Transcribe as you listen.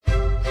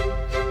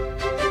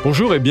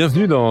Bonjour et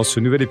bienvenue dans ce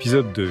nouvel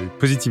épisode de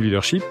Positive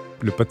Leadership,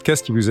 le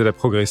podcast qui vous aide à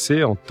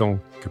progresser en tant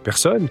que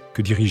personne,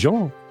 que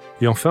dirigeant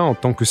et enfin en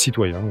tant que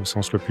citoyen au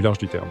sens le plus large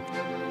du terme.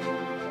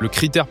 Le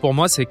critère pour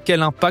moi, c'est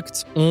quel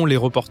impact ont les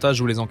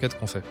reportages ou les enquêtes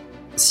qu'on fait.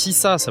 Si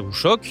ça vous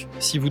choque,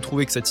 si vous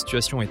trouvez que cette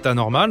situation est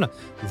anormale,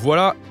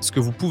 voilà ce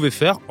que vous pouvez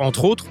faire,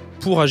 entre autres,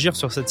 pour agir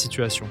sur cette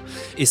situation.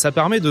 Et ça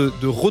permet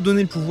de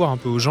redonner le pouvoir un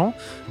peu aux gens,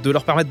 de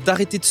leur permettre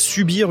d'arrêter de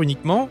subir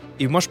uniquement.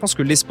 Et moi, je pense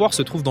que l'espoir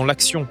se trouve dans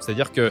l'action.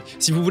 C'est-à-dire que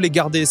si vous voulez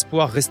garder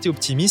espoir, rester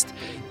optimiste,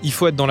 il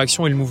faut être dans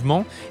l'action et le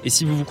mouvement. Et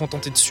si vous vous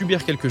contentez de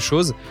subir quelque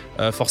chose,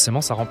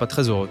 forcément, ça rend pas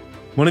très heureux.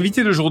 Mon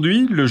invité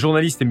d'aujourd'hui, le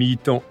journaliste et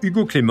militant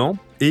Hugo Clément,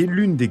 est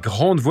l'une des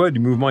grandes voix du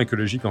mouvement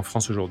écologique en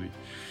France aujourd'hui.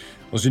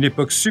 Dans une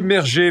époque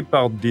submergée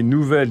par des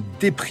nouvelles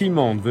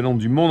déprimantes venant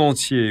du monde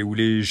entier où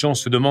les gens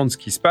se demandent ce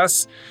qui se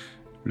passe,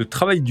 le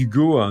travail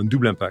d'Hugo a un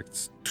double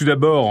impact. Tout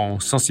d'abord en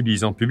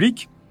sensibilisant le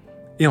public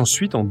et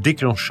ensuite en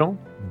déclenchant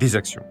des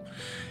actions.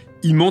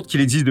 Il montre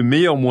qu'il existe de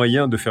meilleurs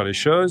moyens de faire les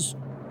choses,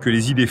 que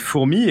les idées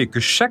fourmillent et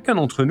que chacun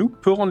d'entre nous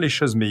peut rendre les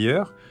choses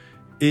meilleures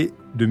et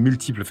de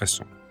multiples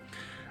façons.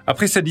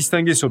 Après s'être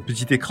distingué sur le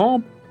petit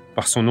écran,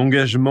 par son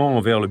engagement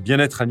envers le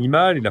bien-être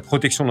animal et la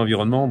protection de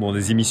l'environnement dans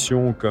des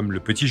émissions comme Le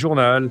Petit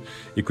Journal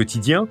et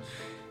Quotidien,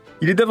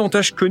 il est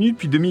davantage connu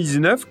depuis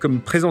 2019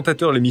 comme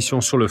présentateur de l'émission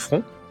Sur le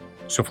Front,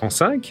 sur France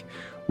 5,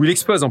 où il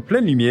expose en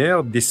pleine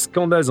lumière des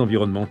scandales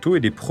environnementaux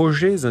et des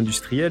projets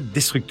industriels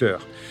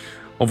destructeurs.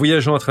 En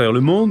voyageant à travers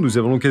le monde, nous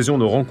avons l'occasion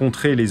de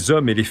rencontrer les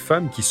hommes et les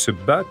femmes qui se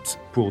battent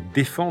pour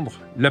défendre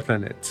la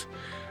planète.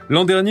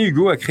 L'an dernier,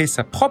 Hugo a créé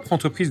sa propre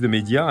entreprise de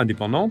médias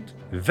indépendante,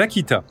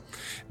 Vakita.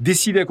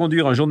 Décidé à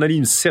conduire un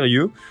journalisme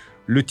sérieux,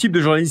 le type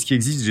de journalisme qui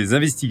exige des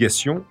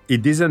investigations et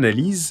des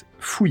analyses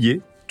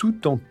fouillées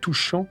tout en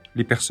touchant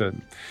les personnes.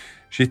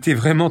 J'ai été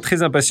vraiment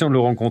très impatient de le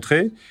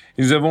rencontrer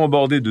et nous avons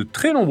abordé de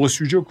très nombreux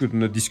sujets au cours de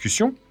notre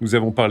discussion. Nous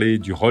avons parlé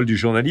du rôle du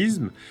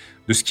journalisme,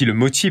 de ce qui le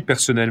motive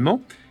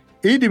personnellement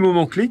et des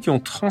moments clés qui ont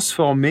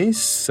transformé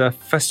sa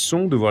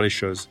façon de voir les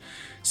choses.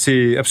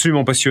 C'est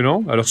absolument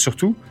passionnant, alors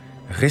surtout,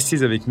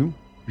 restez avec nous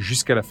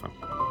jusqu'à la fin.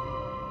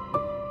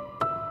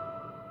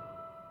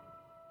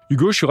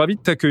 Hugo, je suis ravi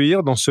de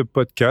t'accueillir dans ce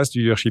podcast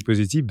du Leadership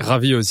Positive.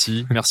 Ravi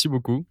aussi, merci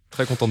beaucoup,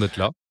 très content d'être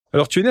là.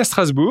 Alors, tu es né à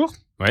Strasbourg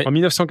en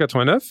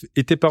 1989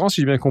 et tes parents,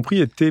 si j'ai bien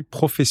compris, étaient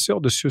professeurs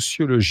de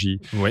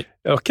sociologie. Oui.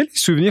 Alors, quel est le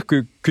souvenir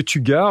que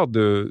tu gardes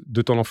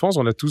de ton enfance?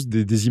 On a tous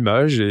des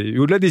images et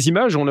au-delà des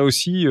images, on a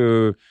aussi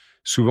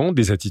souvent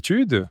des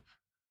attitudes,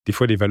 des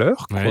fois des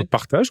valeurs qu'on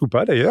partage ou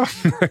pas d'ailleurs,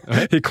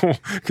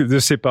 et de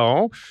ses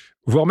parents,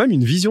 voire même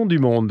une vision du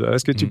monde.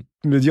 Est-ce que tu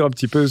peux me dire un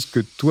petit peu ce que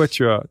toi,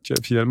 tu as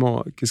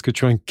finalement, qu'est-ce que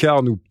tu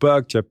incarnes ou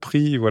pas, que tu as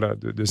pris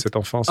de cette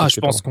enfance? Je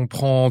pense qu'on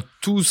prend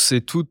tous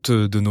et toutes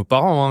de nos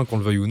parents, qu'on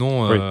le veuille ou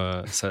non.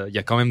 Il y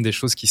a quand même des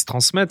choses qui se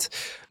transmettent.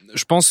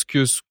 Je pense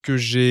que ce que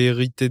j'ai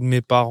hérité de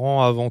mes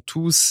parents avant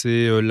tout,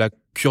 c'est la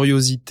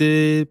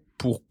curiosité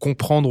pour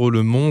comprendre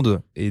le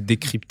monde et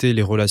décrypter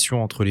les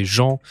relations entre les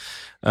gens.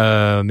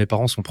 Mes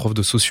parents sont profs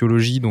de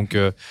sociologie, donc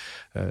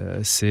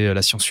c'est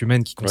la science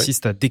humaine qui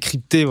consiste à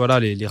décrypter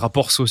les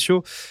rapports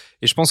sociaux.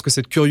 Et je pense que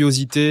cette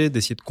curiosité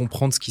d'essayer de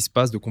comprendre ce qui se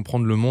passe, de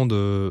comprendre le monde,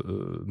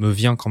 me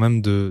vient quand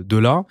même de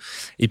là.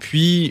 Et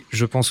puis,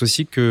 je pense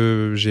aussi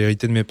que j'ai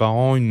hérité de mes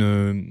parents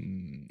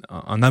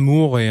un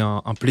amour et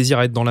un plaisir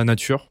à être dans la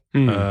nature.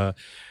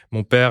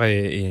 Mon père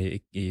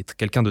est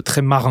quelqu'un de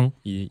très marin.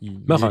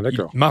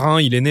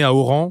 Marin, il est né à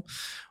Oran,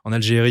 en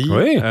Algérie.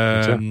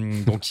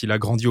 Donc, il a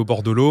grandi au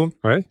bord de l'eau.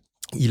 Ouais.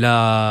 Il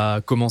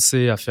a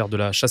commencé à faire de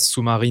la chasse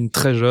sous-marine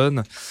très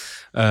jeune.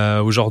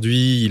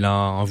 Aujourd'hui, il a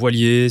un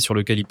voilier sur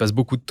lequel il passe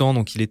beaucoup de temps,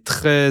 donc il est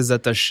très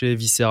attaché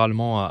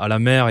viscéralement à la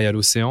mer et à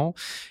l'océan.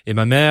 Et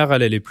ma mère,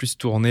 elle est plus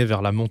tournée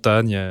vers la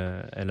montagne.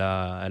 Elle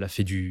a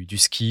fait du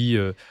ski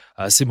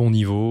à assez bon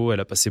niveau. Elle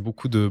a passé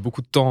beaucoup de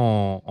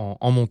temps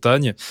en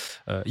montagne,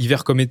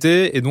 hiver comme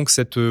été. Et donc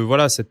cet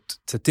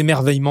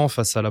émerveillement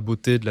face à la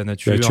beauté de la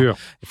nature.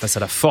 Et face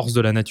à la force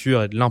de la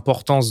nature et de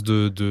l'importance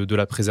de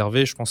la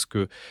préserver, je pense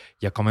que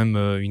il y a quand même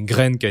une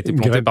graine qui a été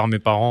plantée par mes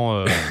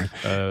parents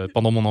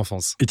pendant mon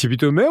enfance. Et tu es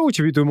plutôt mer ou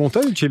tu es plutôt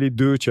montagne ou tu es les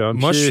deux?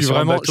 Moi, je suis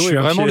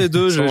vraiment les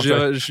deux.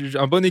 J'ai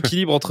un bon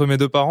équilibre entre mes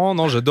deux parents.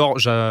 Non,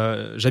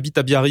 j'habite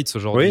à Biarritz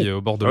aujourd'hui, au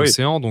bord de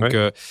l'océan. Donc,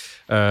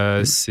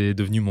 c'est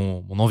devenu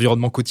mon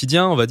environnement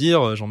quotidien, on va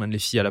dire. J'emmène les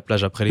filles à la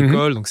plage après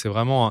l'école. Donc, c'est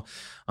vraiment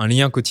un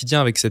lien quotidien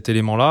avec cet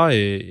élément-là.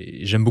 Et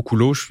j'aime beaucoup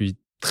l'eau. Je suis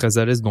très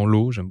à l'aise dans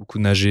l'eau. J'aime beaucoup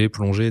nager,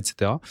 plonger,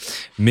 etc.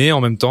 Mais en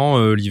même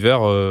temps,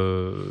 l'hiver,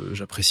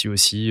 j'apprécie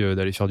aussi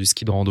d'aller faire du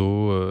ski de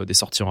rando, des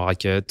sorties en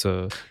raquette.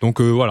 Donc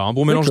voilà, un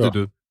bon mélange des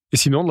deux. Et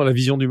sinon, dans la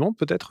vision du monde,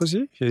 peut-être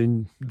aussi?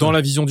 Dans la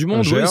vision du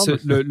monde, oui.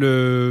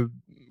 C'est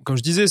comme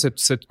je disais,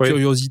 cette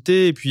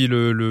curiosité et puis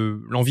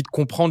l'envie de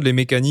comprendre les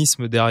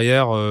mécanismes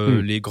derrière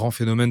les grands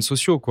phénomènes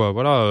sociaux, quoi.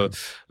 Voilà.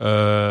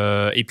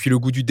 Et puis le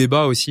goût du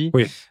débat aussi.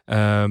 Oui.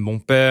 Mon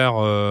père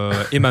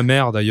et ma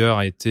mère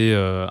d'ailleurs étaient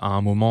à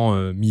un moment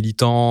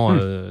militants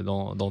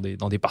dans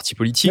des partis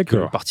politiques,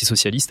 le Parti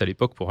socialiste à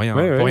l'époque pour rien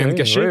ne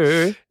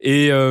cacher.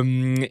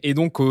 Et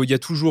donc il y a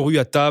toujours eu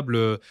à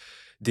table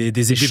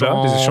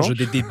échanges,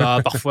 des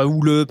débats parfois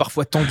houleux,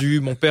 parfois tendus.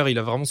 Mon père, il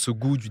a vraiment ce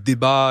goût du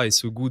débat et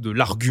ce goût de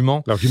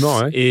l'argument.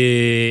 Ouais.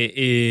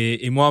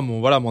 Et moi,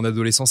 mon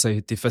adolescence a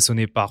été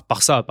façonnée par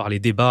ça, par les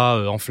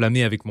débats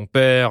enflammés avec mon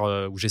père,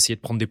 où j'essayais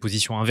de prendre des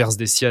positions inverses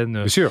des siennes,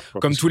 bien sûr,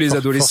 comme tous les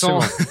adolescents.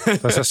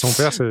 Face à son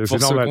père, c'est pour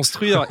normal. Se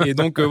construire. Et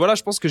donc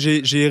je pense que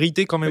j'ai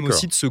hérité quand même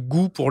aussi de ce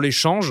goût pour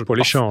l'échange.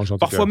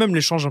 Parfois même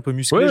l'échange un peu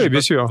musclé. Oui,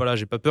 bien sûr.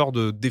 J'ai pas peur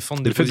de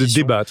défendre des positions. Le fait de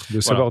débattre, de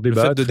savoir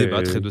débattre. Le fait de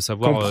débattre et de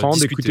savoir comprendre,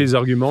 discuter. d'écouter les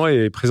arguments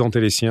et présenter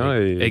les siens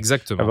et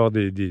exactement. avoir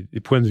des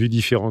points de vue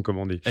différents, comme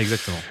on dit.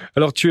 Exactement.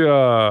 Alors, tu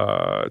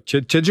as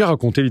déjà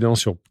raconté, évidemment,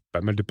 sur pas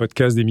mal de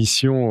podcasts,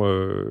 d'émissions,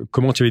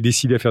 comment tu avais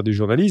décidé à faire du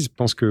journalisme. Je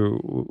pense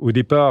qu'au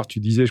départ,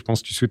 tu disais, je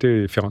pense que tu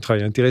souhaitais faire un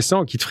travail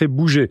intéressant qui te ferait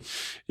bouger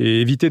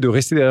et éviter de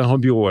rester derrière un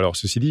bureau. Alors,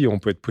 ceci dit, on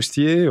peut être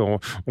postier,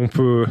 on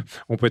peut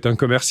être un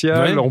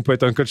commercial, on peut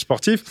être un coach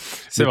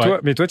sportif.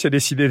 Mais toi, tu as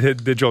décidé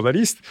d'être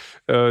journaliste.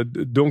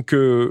 Donc,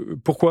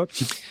 pourquoi ?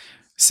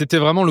 C'était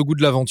vraiment le goût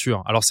de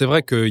l'aventure. Alors c'est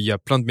vrai qu'il y a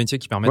plein de métiers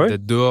qui permettent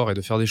d'être dehors et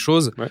de faire des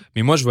choses,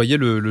 mais moi je voyais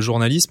le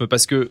journalisme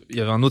parce que il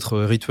y avait un autre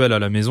rituel à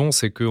la maison,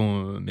 c'est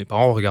que mes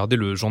parents regardaient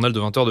le journal de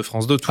 20h de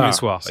France 2 tous les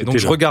soirs. Et donc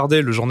je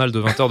regardais le journal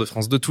de 20h de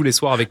France 2 tous les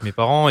soirs avec mes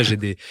parents et j'ai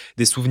des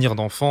souvenirs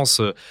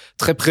d'enfance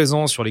très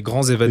présents sur les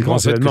grands événements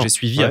que j'ai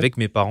suivis avec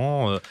mes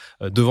parents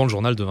devant le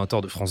journal de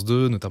 20h de France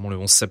 2, notamment le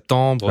 11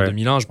 septembre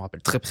 2001, je me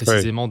rappelle très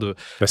précisément de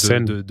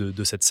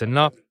cette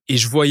scène-là. Et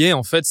je voyais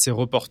en fait ces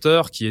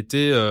reporters qui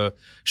étaient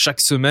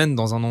chaque semaine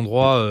dans un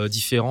endroit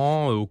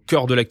différent, au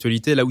cœur de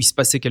l'actualité, là où il se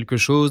passait quelque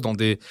chose, dans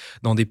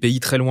des pays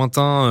très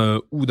lointains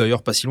ou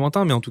d'ailleurs pas si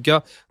lointains, mais en tout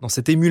cas dans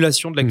cette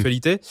émulation de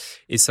l'actualité.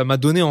 Et ça m'a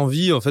donné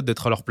envie en fait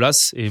d'être à leur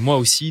place et moi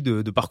aussi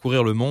de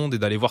parcourir le monde et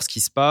d'aller voir ce qui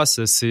se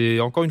passe. C'est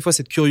encore une fois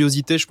cette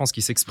curiosité, je pense,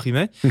 qui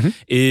s'exprimait.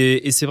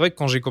 Et c'est vrai que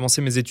quand j'ai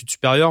commencé mes études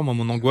supérieures, moi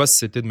mon angoisse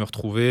c'était de me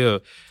retrouver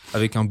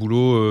avec un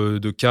boulot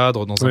de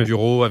cadre dans un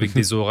bureau, avec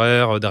des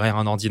horaires derrière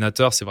un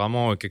ordinateur. C'est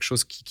vraiment quelque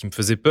chose qui me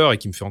faisait peur et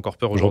qui me fait encore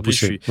peur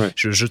aujourd'hui.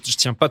 Je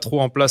tiens pas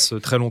trop en place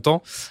très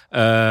longtemps.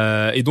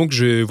 Et donc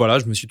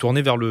je me suis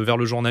tourné vers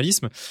le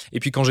journalisme. Et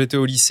puis quand j'étais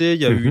au lycée,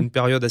 il y a eu une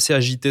période assez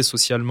agitée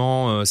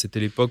socialement.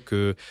 C'était l'époque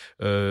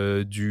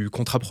du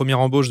contrat première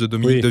embauche de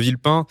Dominique de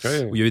Villepin,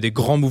 où il y avait des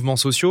grands mouvements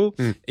sociaux.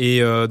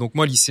 Et donc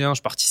moi, lycéen,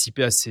 je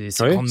participais à ces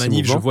grandes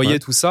manifs. Je voyais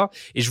tout ça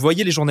et je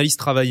voyais les journalistes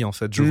travailler en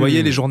fait. Je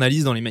voyais les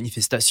journalistes dans les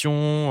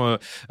manifestations,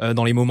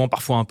 dans les moments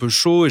parfois un peu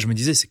chauds, et je me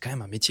disais c'est quand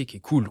même un métier qui est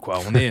cool, quoi.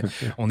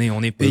 On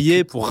est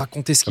payé pour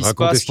raconter ce qui se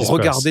passe, pour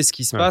regarder ce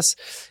qui se passe,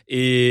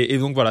 et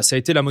donc voilà, ça a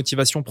été la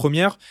motivation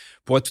première.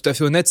 Pour être tout à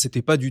fait honnête,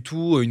 c'était pas du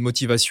tout une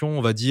motivation,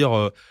 on va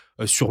dire,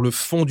 sur le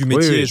fond du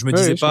métier. Je me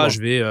disais pas,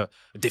 je vais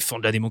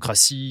défendre la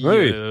démocratie.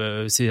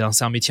 C'est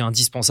un métier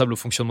indispensable au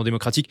fonctionnement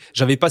démocratique.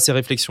 J'avais pas ces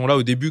réflexions-là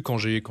au début quand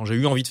j'ai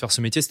eu envie de faire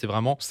ce métier. C'était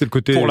vraiment le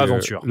côté pour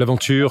l'aventure.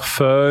 L'aventure,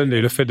 fun,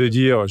 et le fait de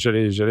dire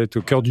j'allais être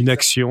au cœur d'une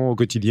action au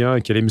quotidien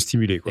et qui allait me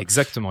stimuler, quoi.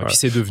 Exactement. Voilà. Et puis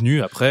c'est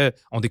devenu après,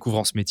 en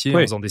découvrant ce métier, en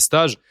faisant des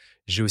stages,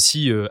 j'ai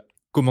aussi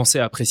commencer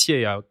à apprécier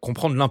et à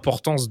comprendre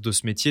l'importance de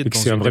ce métier. Et que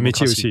c'est un vrai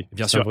métier aussi.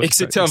 Bien sûr. Et que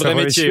c'était un vrai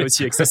métier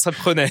aussi, et que ça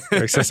s'apprenait.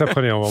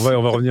 On va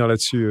revenir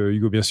là-dessus,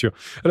 Hugo, bien sûr.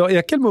 Alors, et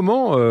à quel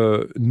moment,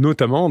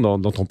 notamment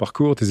dans ton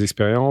parcours, tes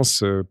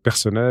expériences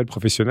personnelles,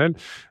 professionnelles,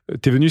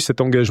 t'es venu cet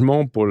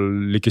engagement pour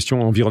les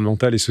questions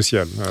environnementales et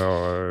sociales?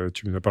 Alors,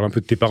 tu me parles un peu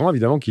de tes parents,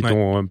 évidemment, qui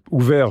t'ont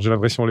ouvert, j'ai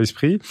l'impression,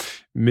 l'esprit.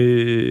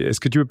 Mais est-ce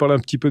que tu veux parler un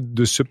petit peu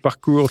de ce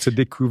parcours, de cette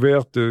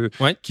découverte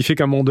qui fait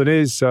qu'à un moment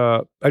donné, ça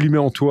a allumé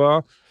en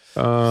toi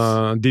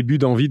un début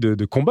d'envie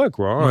de combat,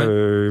 quoi,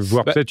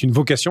 voire peut-être une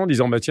vocation en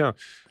disant tiens,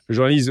 le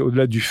journalisme,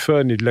 au-delà du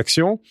fun et de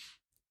l'action,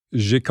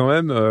 j'ai quand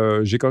même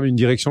une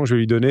direction que je vais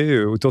lui donner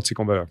autour de ces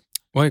combats-là.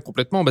 Ouais,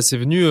 complètement. C'est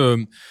venu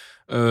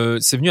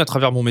à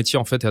travers mon métier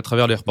en fait et à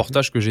travers les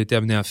reportages que j'ai été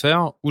amené à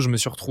faire, où je me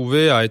suis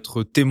retrouvé à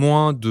être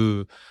témoin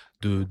de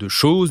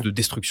choses, de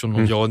destruction de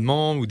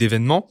l'environnement ou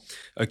d'événements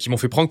qui m'ont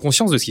fait prendre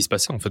conscience de ce qui se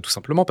passait en fait, tout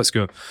simplement parce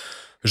que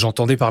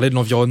j'entendais parler de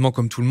l'environnement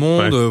comme tout le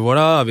monde,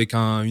 avec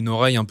une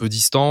oreille un peu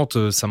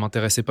distante. Ça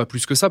m'intéressait pas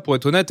plus que ça, pour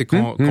être honnête. Et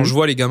quand je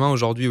vois les gamins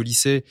aujourd'hui au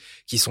lycée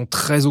qui sont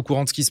très au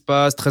courant de ce qui se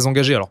passe, très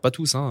engagés, alors pas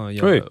tous, hein,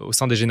 au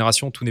sein des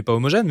générations, tout n'est pas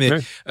homogène, mais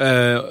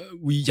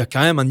oui, il y a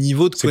quand même un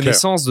niveau de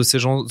connaissance de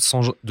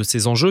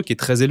ces enjeux qui est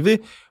très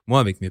élevé. Moi,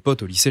 avec mes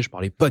potes au lycée, je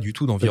parlais pas du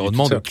tout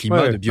d'environnement, de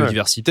climat, de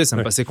biodiversité. Ça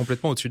me passait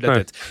complètement au-dessus de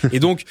la tête. Et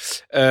donc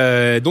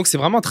c'est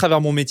vraiment à travers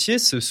mon métier,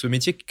 ce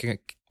métier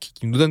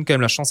qui nous donne quand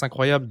même la chance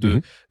incroyable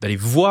d'aller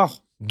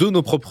voir de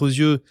nos propres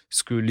yeux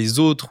ce que les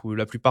autres ou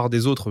la plupart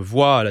des autres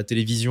voient à la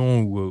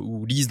télévision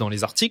ou lisent dans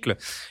les articles.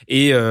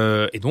 Et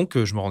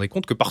donc, je me rendais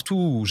compte que partout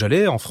où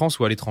j'allais, en France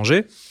ou à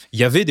l'étranger, il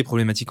y avait des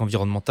problématiques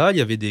environnementales, il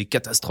y avait des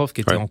catastrophes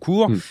qui étaient en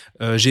cours.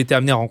 J'ai été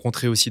amené à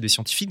rencontrer aussi des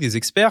scientifiques, des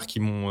experts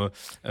qui m'ont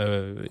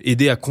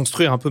aidé à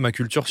construire un peu ma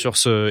culture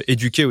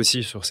éduquer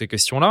aussi sur ces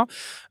questions-là.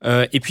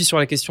 Et puis sur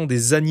la question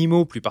des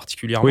animaux plus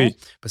particulièrement,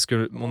 parce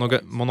que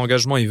mon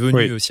engagement est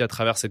venu aussi à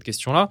travers cette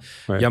question-là.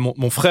 Il y a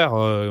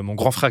mon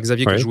grand frère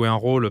Xavier a joué un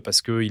rôle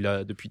parce qu'il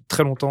a depuis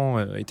très longtemps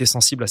été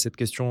sensible à cette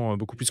question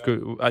beaucoup plus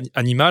que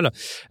animale.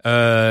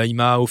 Il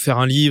m'a offert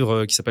un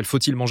livre qui s'appelle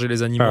Faut-il manger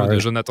les animaux de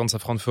Jonathan de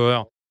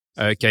Safran-Foer,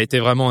 qui a été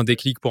vraiment un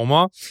déclic pour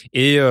moi.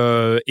 Et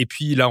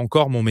puis là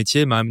encore, mon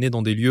métier m'a amené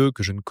dans des lieux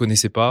que je ne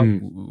connaissais pas,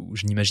 où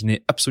je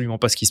n'imaginais absolument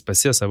pas ce qui se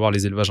passait, à savoir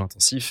les élevages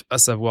intensifs, à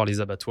savoir les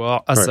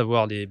abattoirs, à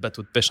savoir les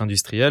bateaux de pêche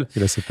industriels.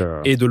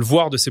 Et de le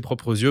voir de ses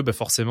propres yeux,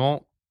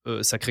 forcément,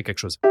 ça crée quelque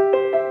chose.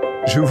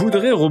 Je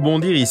voudrais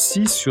rebondir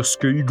ici sur ce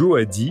que Hugo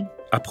a dit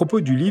à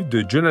propos du livre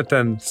de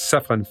Jonathan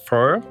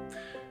Safran-Foer,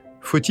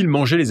 Faut-il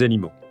manger les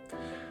animaux ?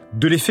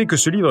 De l'effet que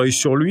ce livre a eu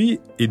sur lui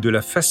et de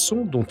la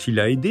façon dont il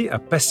a aidé à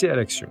passer à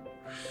l'action.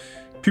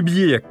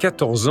 Publié il y a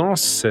 14 ans,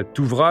 cet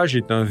ouvrage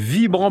est un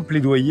vibrant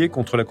plaidoyer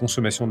contre la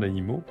consommation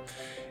d'animaux.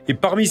 Et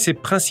parmi ses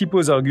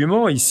principaux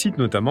arguments, il cite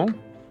notamment,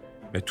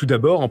 tout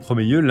d'abord, en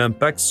premier lieu,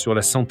 l'impact sur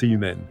la santé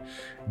humaine.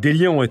 Des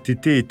liens ont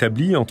été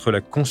établis entre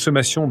la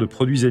consommation de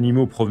produits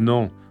animaux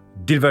provenant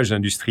d'élevage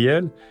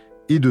industriel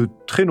et de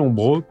très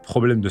nombreux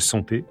problèmes de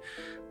santé,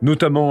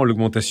 notamment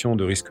l'augmentation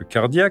de risques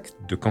cardiaques,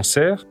 de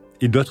cancer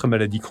et d'autres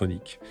maladies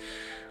chroniques.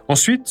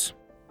 Ensuite,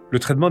 le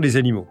traitement des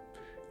animaux.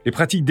 Les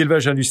pratiques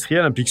d'élevage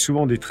industriel impliquent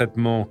souvent des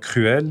traitements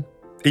cruels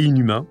et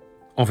inhumains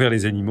envers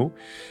les animaux,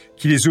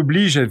 qui les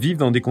obligent à vivre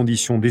dans des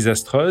conditions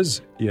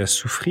désastreuses et à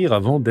souffrir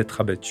avant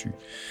d'être abattus.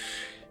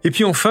 Et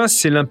puis enfin,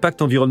 c'est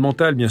l'impact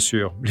environnemental, bien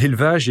sûr.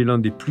 L'élevage est l'un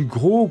des plus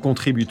gros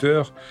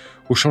contributeurs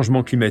au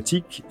changement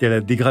climatique et à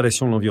la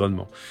dégradation de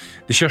l'environnement.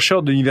 Des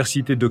chercheurs de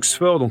l'université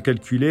d'Oxford ont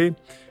calculé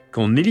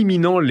qu'en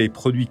éliminant les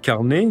produits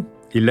carnés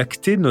et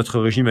lactés de notre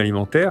régime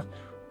alimentaire,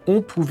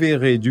 on pouvait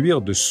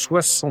réduire de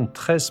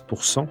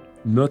 73%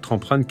 notre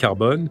empreinte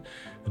carbone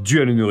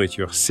due à la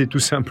nourriture. C'est tout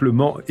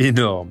simplement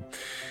énorme.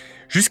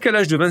 Jusqu'à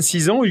l'âge de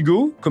 26 ans,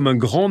 Hugo, comme un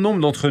grand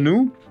nombre d'entre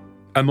nous,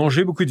 a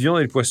mangé beaucoup de viande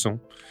et de poisson.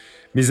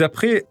 Mais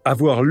après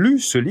avoir lu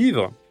ce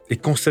livre et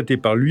constaté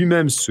par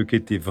lui-même ce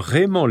qu'était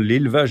vraiment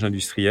l'élevage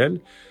industriel,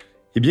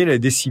 il a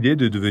décidé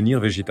de devenir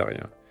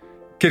végétarien.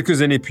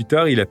 Quelques années plus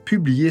tard, il a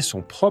publié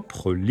son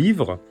propre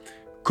livre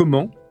 «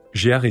 Comment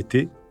j'ai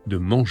arrêté de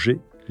manger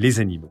les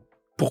animaux ».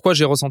 Pourquoi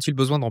j'ai ressenti le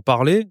besoin d'en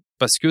parler ?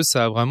 Parce que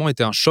ça a vraiment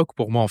été un choc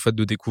pour moi en fait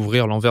de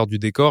découvrir l'envers du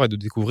décor et de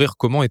découvrir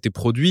comment était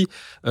produit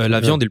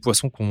la viande et le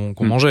poisson qu'on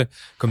mangeait.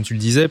 Comme tu le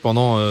disais,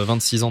 pendant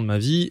 26 ans de ma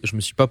vie, je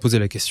me suis pas posé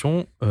la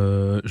question.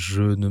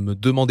 Je ne me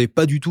demandais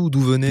pas du tout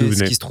d'où venait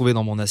ce qui se trouvait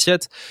dans mon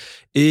assiette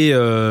et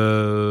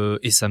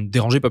ça me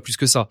dérangeait pas plus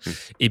que ça.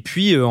 Et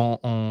puis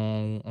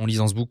en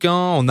lisant ce bouquin,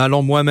 en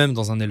allant moi-même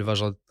dans un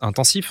élevage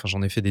intensif,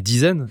 j'en ai fait des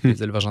dizaines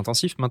des élevages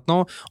intensifs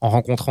maintenant, en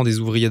rencontrant des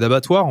ouvriers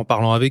d'abattoirs, en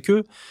parlant avec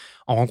eux,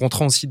 en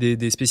rencontrant aussi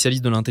des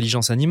spécialistes de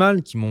l'intelligence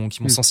animale qui m'ont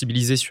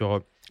sensibilisé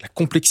sur la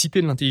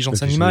complexité de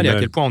l'intelligence animale et à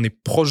quel point on est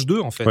proche d'eux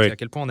en fait, et à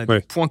quel point on a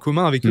des points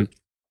communs avec eux.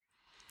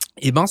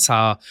 Et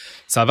ça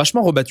a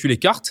vachement rebattu les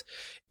cartes.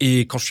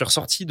 Et quand je suis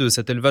ressorti de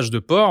cet élevage de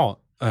porc,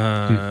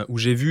 où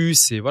j'ai vu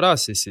ces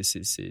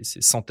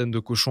centaines de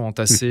cochons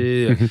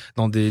entassés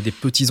dans des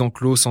petits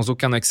enclos sans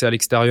aucun accès à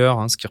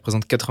l'extérieur, ce qui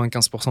représente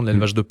 95% de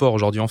l'élevage de porc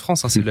aujourd'hui en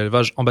France. C'est de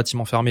l'élevage en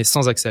bâtiment fermé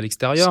sans accès à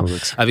l'extérieur,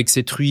 avec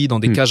ces truies dans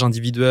des cages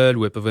individuelles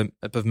où elles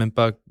peuvent même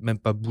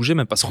pas bouger,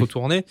 même pas se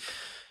retourner.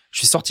 Je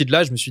suis sorti de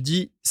là, je me suis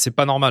dit, c'est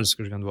pas normal ce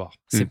que je viens de voir.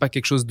 C'est pas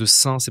quelque chose de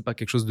sain, c'est pas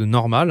quelque chose de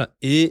normal.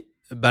 Et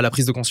la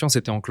prise de conscience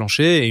était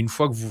enclenchée, et une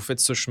fois que vous faites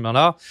ce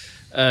chemin-là,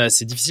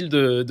 c'est difficile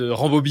de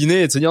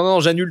rembobiner et de se dire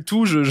non, j'annule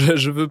tout,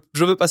 je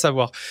veux pas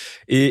savoir.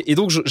 Et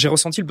donc j'ai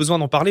ressenti le besoin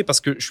d'en parler parce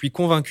que je suis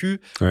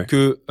convaincu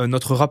que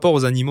notre rapport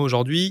aux animaux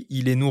aujourd'hui,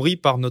 il est nourri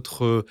par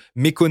notre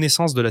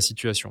méconnaissance de la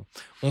situation.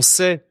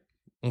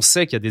 On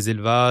sait qu'il y a des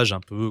élevages un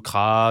peu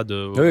crades.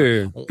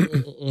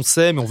 On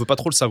sait, mais on veut pas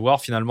trop le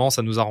savoir. Finalement,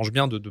 ça nous arrange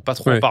bien de pas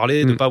trop en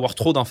parler, de pas avoir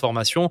trop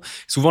d'informations.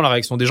 Souvent, la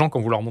réaction des gens quand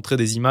vous leur montrez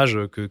des images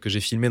que j'ai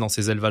filmées dans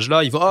ces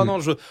élevages-là, ils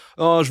vont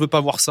je veux pas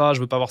voir ça,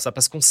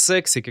 parce qu'on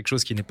sait que c'est quelque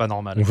chose qui n'est pas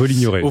normal. On veut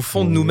l'ignorer. Au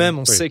fond de nous-mêmes,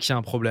 on sait qu'il y a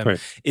un problème.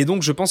 Et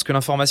donc, je pense que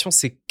l'information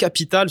c'est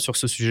capital sur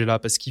ce sujet-là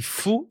parce qu'il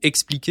faut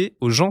expliquer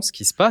aux gens ce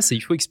qui se passe et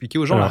il faut expliquer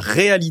aux gens la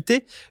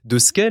réalité de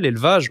ce qu'est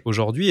l'élevage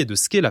aujourd'hui et de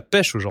ce qu'est la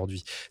pêche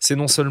aujourd'hui. C'est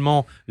non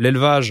seulement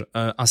l'élevage,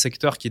 un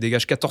secteur qui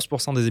dégage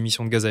 14% des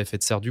émissions de gaz à effet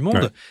de serre du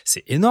monde,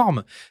 c'est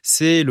énorme.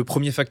 C'est le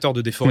premier facteur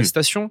de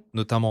déforestation,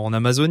 notamment en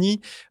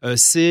Amazonie.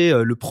 C'est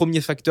le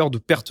premier facteur de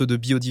perte de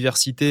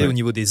biodiversité au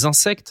niveau des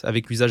insectes,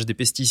 avec l'usage des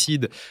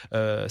pesticides,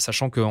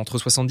 sachant qu'entre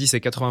 70 et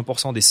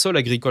 80% des sols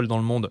agricoles dans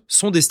le monde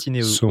sont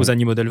destinés aux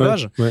animaux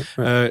d'élevage.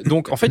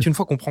 Donc, en fait, une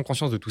fois qu'on prend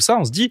conscience de tout ça,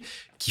 on se dit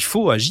qu'il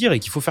faut agir et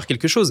qu'il faut faire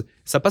quelque chose.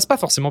 Ça passe pas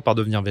forcément par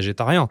devenir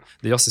végétarien.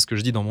 D'ailleurs, c'est ce que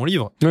je dis dans mon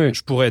livre.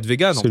 Je pourrais être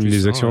vegan. C'est une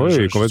des actions,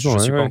 complètement.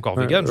 Je suis pas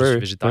encore vegan, je suis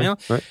végétarien.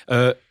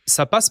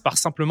 Ça passe par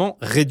simplement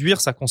réduire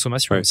sa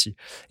consommation aussi.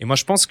 Et moi,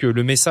 je pense que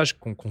le message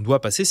qu'on doit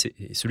passer,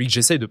 et celui que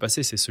j'essaye de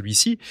passer, c'est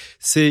celui-ci,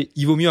 c'est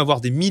il vaut mieux avoir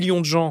des millions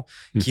de gens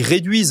qui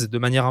réduisent de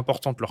manière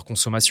importante leur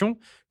consommation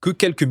que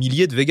quelques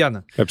milliers de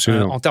véganes.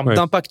 En termes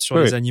d'impact sur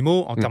les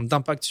animaux, en termes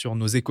d'impact sur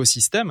nos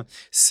écosystèmes,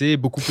 c'est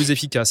beaucoup plus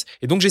efficace.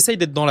 Et donc, j'essaye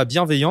d'être dans la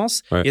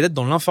bienveillance et d'être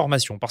dans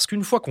l'information. Parce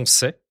qu'une fois qu'on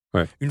sait,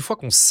 une fois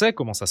qu'on sait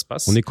comment ça se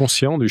passe, on est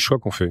conscient du choix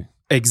qu'on fait.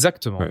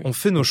 Exactement. Ouais. On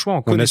fait nos choix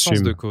en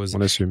connaissance de cause.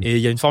 On assume. Et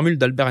il y a une formule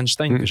d'Albert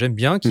Einstein que j'aime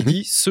bien qui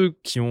dit ceux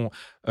qui ont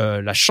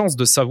la chance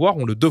de savoir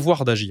ont le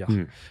devoir d'agir.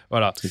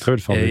 Voilà. C'est une très belle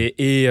formule.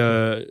 Et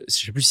je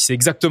sais plus si c'est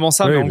exactement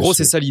ça, mais en gros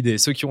c'est ça l'idée.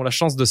 Ceux qui ont la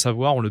chance de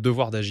savoir ont le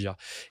devoir d'agir.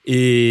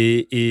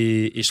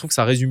 Et je trouve que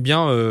ça résume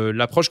bien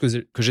l'approche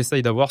que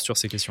j'essaye d'avoir sur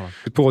ces questions-là.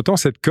 Pour autant,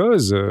 cette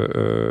cause,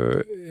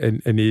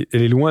 elle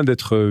est loin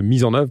d'être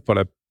mise en œuvre par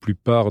la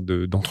plupart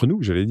d'entre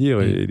nous, j'allais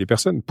dire, et des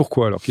personnes.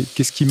 Pourquoi alors?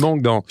 Qu'est-ce qui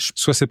manque dans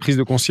soit cette prise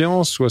de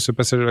conscience, soit ce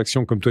passage à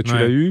l'action comme toi tu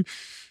l'as eu,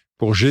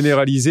 pour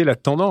généraliser la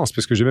tendance?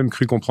 Parce que j'ai même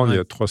cru comprendre il y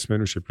a 3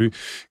 semaines, je sais plus,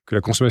 que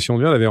la consommation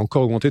de viande avait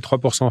encore augmenté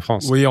 3% en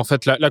France. Oui, en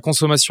fait, la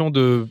consommation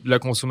de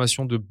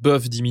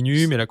bœuf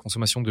diminue, mais la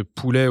consommation de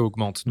poulet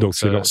augmente. Donc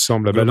c'est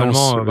l'ensemble, la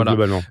balance,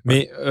 globalement.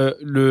 Mais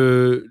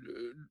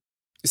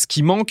ce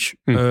qui manque,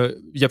 il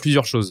y a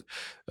plusieurs choses.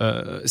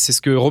 C'est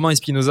ce que Romain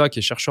Espinosa, qui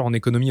est chercheur en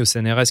économie au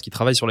CNRS, qui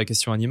travaille sur la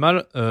question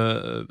animale,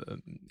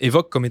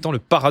 évoque comme étant le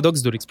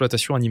paradoxe de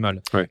l'exploitation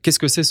animale. Ouais. Qu'est-ce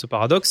que c'est ce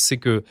paradoxe? C'est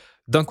que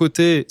d'un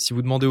côté, si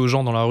vous demandez aux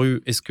gens dans la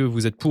rue, est-ce que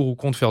vous êtes pour ou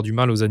contre faire du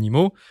mal aux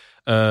animaux?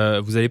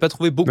 Vous n'allez pas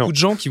trouver beaucoup de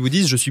gens qui vous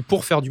disent je suis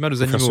pour faire du mal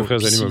aux animaux.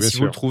 Si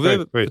vous le trouvez,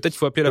 peut-être qu'il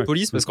faut appeler la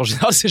police parce qu'en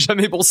général c'est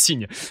jamais bon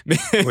signe. Mais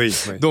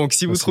donc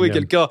si vous trouvez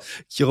quelqu'un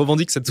qui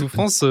revendique cette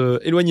souffrance,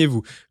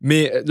 éloignez-vous.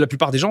 Mais la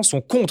plupart des gens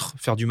sont contre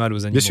faire du mal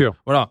aux animaux. Bien sûr.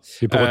 Voilà.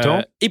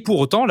 Et pour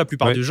autant, la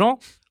plupart des gens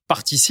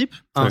participent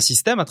à un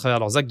système à travers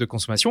leurs actes de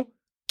consommation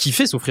qui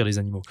fait souffrir les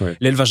animaux.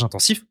 L'élevage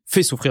intensif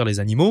fait souffrir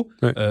les animaux.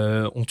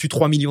 On tue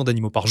 3 millions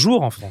d'animaux par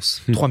jour en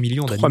France. 3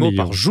 millions d'animaux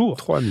par jour.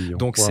 3 millions.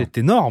 Donc c'est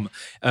énorme.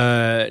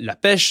 La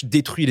pêche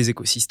détruit les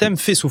écosystèmes,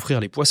 fait souffrir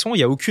les poissons. Il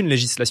n'y a aucune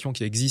législation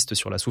qui existe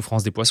sur la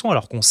souffrance des poissons,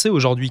 alors qu'on sait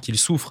aujourd'hui qu'ils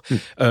souffrent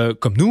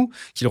comme nous,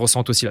 qu'ils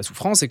ressentent aussi la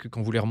souffrance et que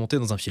quand vous les remontez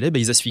dans un filet,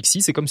 ils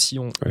asphyxient. C'est comme si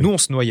nous, on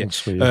se noyait.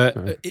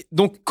 Et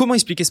donc, comment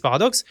expliquer ce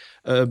paradoxe?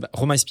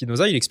 Romain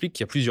Espinosa, il explique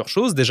qu'il y a plusieurs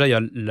choses. Déjà, il y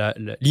a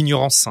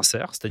l'ignorance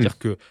sincère, c'est-à-dire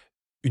que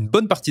une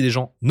bonne partie des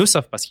gens ne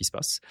savent pas ce qui se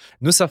passe,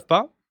 ne savent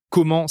pas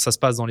comment ça se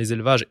passe dans les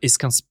élevages et ce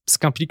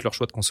qu'implique leur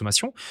choix de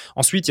consommation.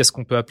 Ensuite, il y a ce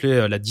qu'on peut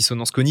appeler la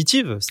dissonance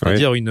cognitive,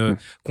 c'est-à-dire une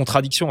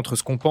contradiction entre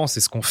ce qu'on pense et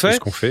ce qu'on fait.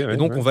 Et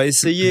donc, on va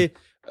essayer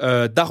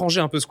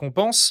d'arranger un peu ce qu'on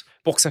pense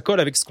pour que ça colle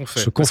avec ce qu'on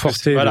fait. Se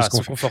conforter.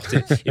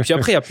 Et puis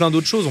après, il y a plein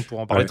d'autres choses. On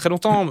pourrait en parler très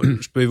longtemps.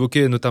 Je peux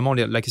évoquer notamment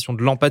la question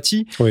de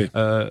l'empathie.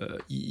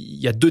 Il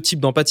y a 2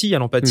 types d'empathie. Il y a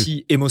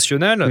l'empathie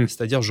émotionnelle,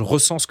 c'est-à-dire je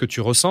ressens ce que tu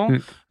ressens.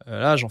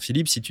 Là,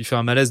 Jean-Philippe, si tu fais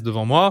un malaise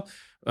devant moi,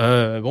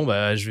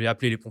 je vais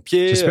appeler les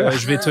pompiers,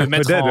 je vais te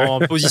mettre en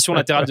position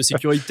latérale de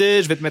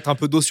sécurité, je vais te mettre un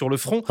peu d'eau sur le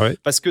front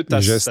parce que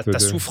ta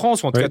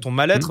souffrance ou en tout cas ton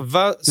mal-être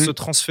va se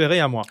transférer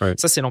à moi.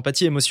 Ça, c'est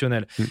l'empathie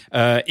émotionnelle.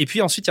 Et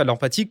puis ensuite, il y a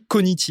l'empathie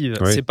cognitive.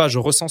 C'est pas je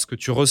ressens ce que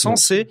tu ressens,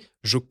 c'est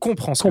je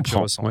comprends ce que tu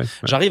ressens.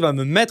 J'arrive à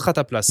me mettre à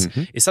ta place.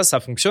 Et ça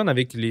fonctionne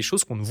avec les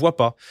choses qu'on ne voit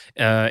pas.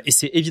 Et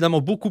c'est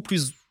évidemment beaucoup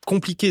plus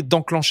compliqué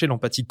d'enclencher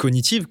l'empathie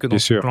cognitive que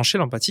d'enclencher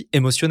l'empathie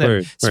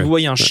émotionnelle. Si vous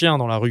voyez un chien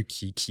dans la rue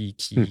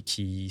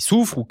qui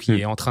souffre ou qui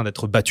est en train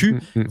d'être battu,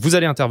 vous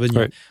allez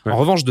intervenir. En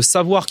revanche, de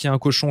savoir qu'il y a un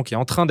cochon qui est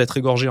en train d'être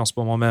égorgé en ce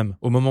moment même,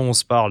 au moment où on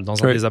se parle,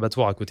 dans un des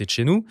abattoirs à côté de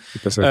chez nous,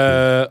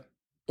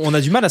 on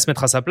a du mal à se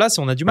mettre à sa place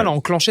et on a du mal à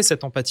enclencher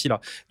cette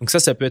empathie-là. Donc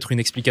ça peut être une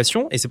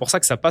explication et c'est pour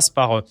ça que ça passe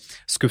par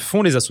ce que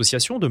font les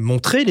associations de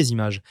montrer les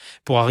images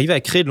pour arriver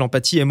à créer de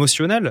l'empathie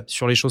émotionnelle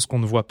sur les choses qu'on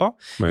ne voit pas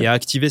et à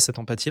activer cette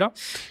empathie-là.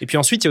 Et puis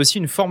ensuite, il y a aussi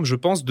une forme, je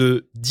pense,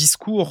 de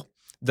discours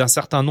d'un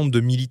certain nombre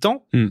de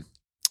militants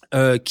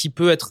qui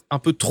peut être un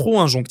peu trop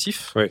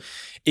injonctif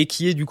et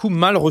qui est du coup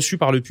mal reçu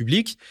par le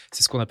public.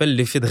 C'est ce qu'on appelle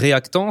l'effet de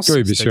réactance.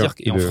 C'est-à-dire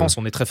et en France,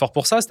 on est très fort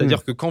pour ça.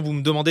 C'est-à-dire que quand vous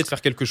me demandez de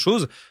faire quelque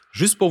chose,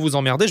 juste pour vous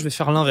emmerder, je vais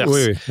faire l'inverse.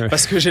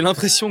 Parce que j'ai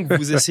l'impression que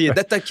vous essayez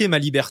d'attaquer ma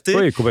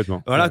liberté.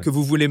 Complètement. Que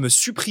vous voulez me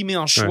supprimer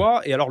un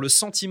choix. Et alors, le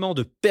sentiment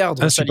de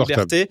perdre sa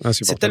liberté,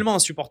 c'est tellement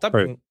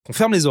insupportable qu'on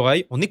ferme les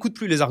oreilles, on n'écoute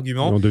plus les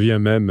arguments. On devient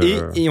même...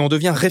 Et on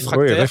devient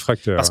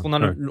réfractaire. Parce qu'on a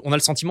le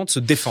sentiment de se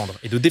défendre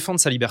et de défendre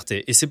sa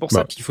liberté. Et c'est pour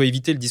ça qu'il faut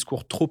éviter le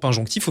discours trop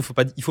injonctif.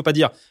 Il faut pas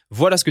dire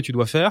voilà ce que tu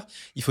dois faire.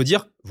 Il faut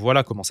dire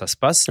voilà comment ça se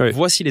passe.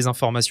 Voici les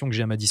informations que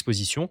j'ai à ma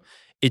disposition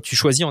et tu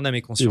choisis en âme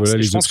et conscience.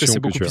 Et je pense que c'est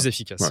beaucoup plus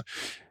efficace.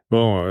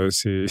 Bon,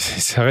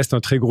 ça reste un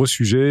très gros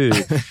sujet.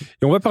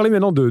 Et on va parler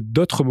maintenant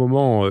d'autres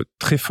moments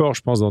très forts,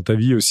 je pense, dans ta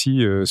vie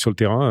aussi sur le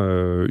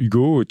terrain.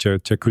 Hugo, tu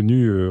as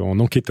connu en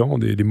enquêtant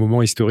des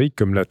moments historiques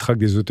comme la traque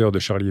des auteurs de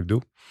Charlie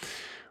Hebdo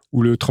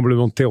ou le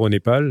tremblement de terre au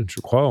Népal, je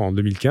crois, en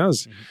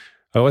 2015.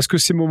 Alors, est-ce que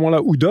ces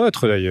moments-là, ou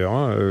d'autres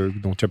d'ailleurs,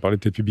 dont tu as parlé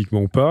peut-être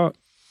publiquement ou pas,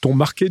 t'ont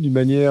marqué d'une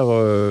manière,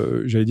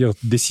 j'allais dire,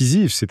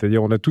 décisive?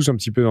 C'est-à-dire, on a tous un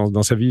petit peu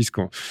dans sa vie,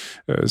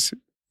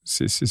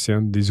 c'est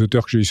un des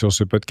auteurs que j'ai eu sur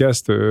ce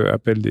podcast,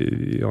 appelle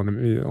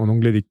en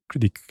anglais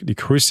des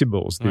crucibles,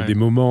 des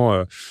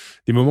moments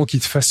qui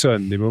te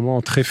façonnent, des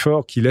moments très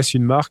forts qui laissent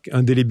une marque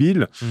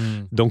indélébile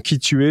dans qui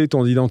tu es,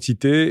 ton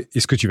identité et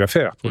ce que tu vas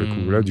faire pour le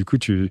coup. Là, du coup,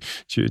 tu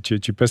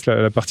passes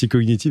la partie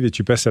cognitive et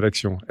tu passes à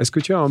l'action. Est-ce que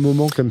tu as un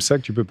moment comme ça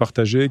que tu peux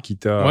partager qui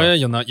t'a... Ouais,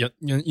 il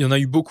y en a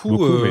eu beaucoup.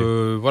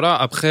 Voilà.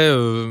 Après,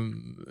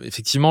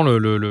 effectivement,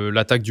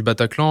 l'attaque du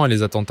Bataclan et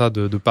les attentats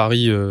de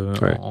Paris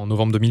en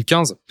novembre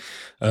 2015,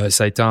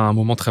 ça a été un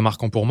moment très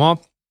marquant pour moi.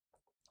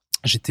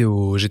 J'étais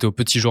au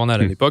Petit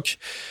Journal à l'époque,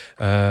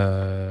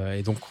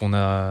 et donc on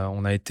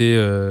a été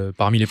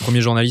parmi les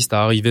premiers journalistes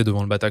à arriver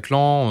devant le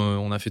Bataclan.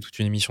 On a fait toute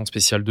une émission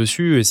spéciale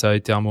dessus, et ça a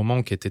été un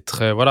moment qui était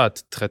très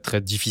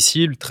très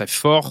difficile, très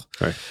fort,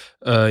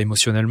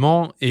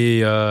 émotionnellement,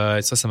 et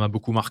ça m'a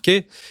beaucoup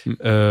marqué. Et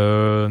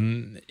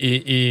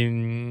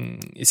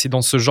c'est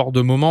dans ce genre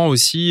de moment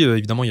aussi,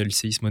 évidemment il y a le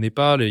séisme au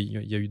Népal,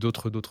 il y a eu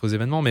d'autres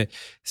événements, mais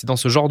c'est dans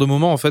ce genre de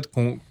moment en fait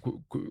qu'on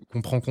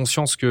prend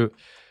conscience que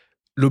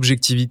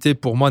l'objectivité,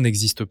 pour moi,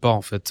 n'existe pas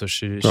en fait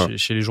chez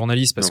les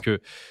journalistes, parce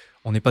que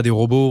on n'est pas des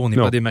robots, on n'est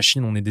pas des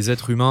machines, on est des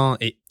êtres humains,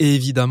 et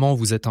évidemment,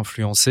 vous êtes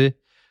influencés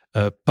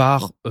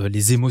par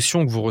les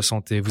émotions que vous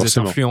ressentez. Vous êtes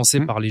influencés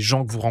par les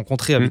gens que vous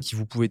rencontrez, avec qui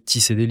vous pouvez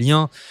tisser des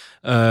liens,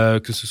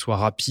 que ce soit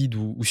rapide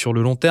ou sur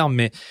le long terme.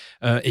 Mais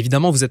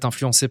évidemment, vous êtes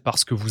influencés par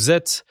ce que vous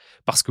êtes,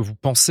 par ce que vous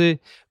pensez,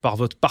 par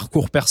votre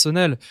parcours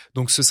personnel.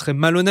 Donc, ce serait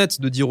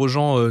malhonnête de dire aux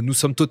gens nous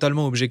sommes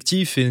totalement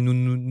objectifs et nous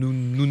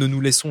ne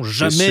nous laissons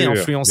jamais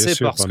influencer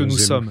par ce que nous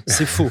sommes.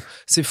 C'est faux.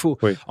 C'est faux.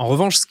 Oui. En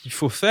revanche, ce qu'il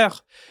faut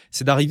faire,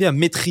 c'est d'arriver à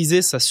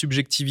maîtriser sa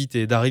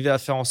subjectivité, d'arriver à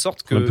faire en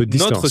sorte que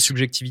notre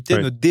subjectivité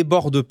ne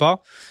déborde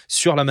pas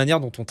sur la manière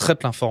dont on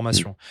traite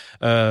l'information.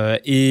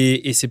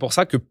 Et c'est pour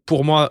ça que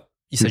pour moi,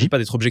 il s'agit pas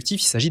d'être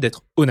objectif, il s'agit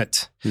d'être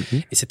honnête.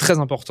 Et c'est très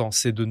important,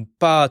 c'est de ne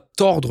pas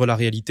tordre la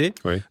réalité,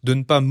 de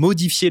ne pas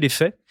modifier les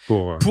faits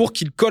pour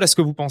qu'ils collent à ce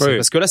que vous pensez.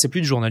 Parce que là, c'est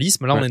plus du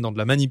journalisme, là on est dans de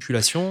la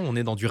manipulation, on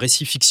est dans du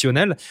récit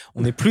fictionnel,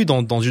 on n'est plus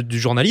dans du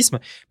journalisme.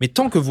 Mais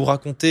tant que vous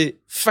racontez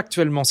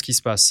factuellement ce qui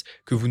se passe,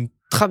 que vous ne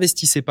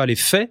travestissez pas les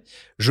faits,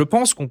 je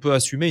pense qu'on peut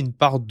assumer une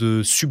part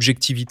de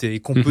subjectivité et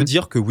qu'on peut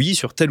dire que oui,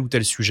 sur tel ou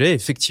tel sujet,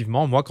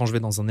 effectivement, moi, quand je vais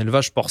dans un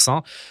élevage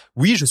porcin,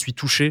 oui, je suis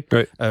touché,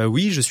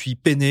 oui, je suis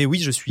peiné, oui,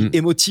 je suis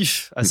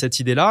émotif à cette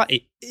idée-là,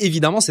 et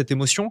évidemment, cette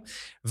émotion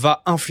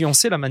va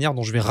influencer la manière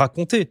dont je vais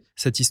raconter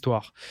cette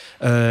histoire.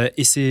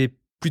 Et c'est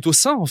plutôt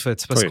sain en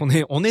fait, parce qu'on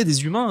est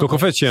des humains. Donc en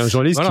fait, il y a un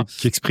journaliste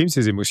qui exprime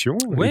ses émotions,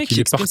 qui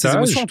les partage, ses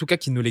émotions, en tout cas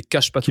qui ne les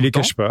cache pas tout le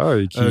temps,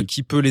 et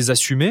qui peut les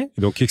assumer.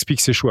 Et donc qui explique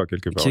ses choix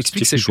quelque part. Qui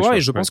explique ses choix,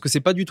 et je pense que c'est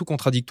pas du tout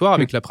contradictoire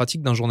avec la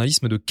pratique d'un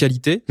journalisme de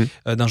qualité,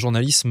 d'un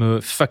journalisme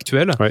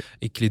factuel,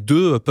 et que les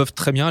deux peuvent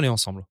très bien aller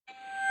ensemble.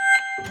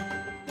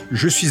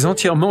 Je suis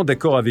entièrement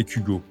d'accord avec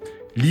Hugo.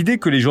 L'idée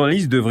que les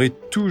journalistes devraient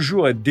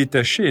toujours être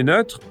détachés et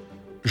neutres,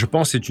 je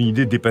pense, c'est une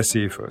idée dépassée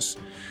et fausse.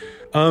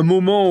 À un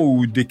moment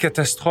où des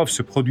catastrophes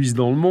se produisent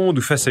dans le monde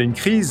ou face à une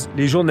crise,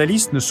 les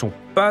journalistes ne sont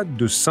pas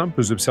de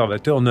simples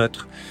observateurs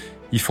neutres.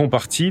 Ils font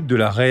partie de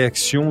la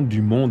réaction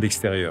du monde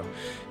extérieur.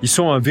 Ils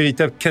sont un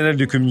véritable canal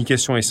de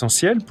communication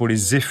essentiel pour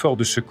les efforts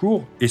de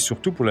secours et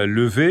surtout pour la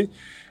levée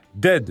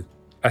d'aide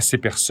à ces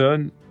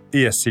personnes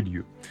et à ces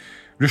lieux.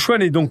 Le choix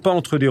n'est donc pas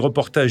entre des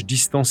reportages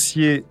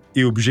distanciés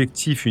et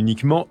objectifs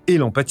uniquement et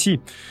l'empathie.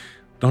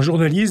 Dans le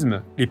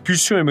journalisme, les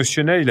pulsions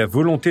émotionnelles et la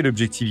volonté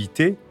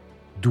d'objectivité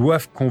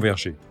doivent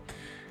converger.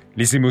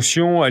 Les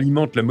émotions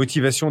alimentent la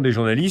motivation des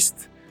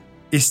journalistes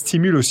et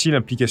stimulent aussi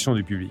l'implication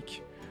du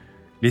public.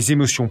 Les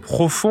émotions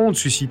profondes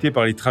suscitées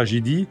par les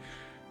tragédies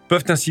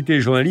peuvent inciter les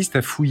journalistes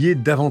à fouiller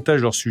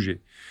davantage leur sujet.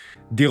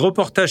 Des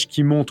reportages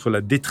qui montrent la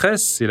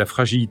détresse et la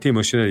fragilité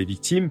émotionnelle des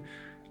victimes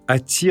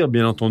attirent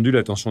bien entendu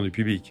l'attention du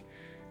public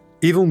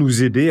et vont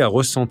nous aider à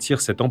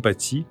ressentir cette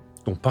empathie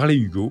dont parlait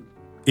Hugo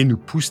et nous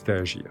poussent à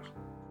agir.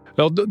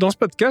 Alors, dans ce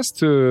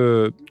podcast,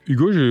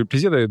 Hugo, j'ai le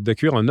plaisir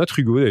d'accueillir un autre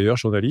Hugo, d'ailleurs,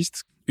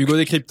 journaliste. Hugo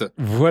Décrypte.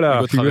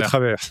 Voilà, Hugo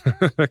Traverse,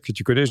 que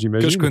tu connais,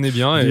 j'imagine. Que je connais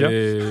bien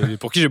et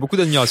pour qui j'ai beaucoup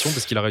d'admiration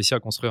parce qu'il a réussi à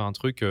construire un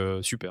truc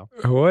super.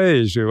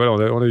 Ouais,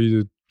 on a eu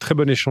de très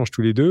bon échange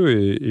tous les deux.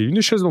 Et une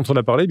des choses dont on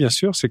a parlé, bien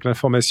sûr, c'est que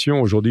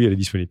l'information, aujourd'hui, elle est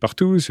disponible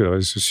partout, sur les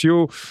réseaux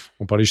sociaux.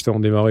 On parlait juste avant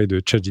de démarrer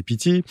de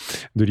ChatGPT,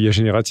 de l'IA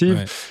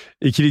générative.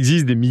 Et qu'il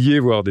existe des milliers,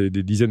 voire des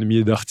dizaines de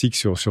milliers d'articles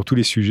sur tous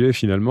les sujets,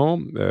 finalement.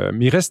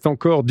 Mais il reste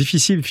encore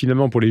difficile,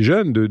 finalement, pour les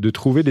jeunes de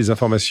trouver des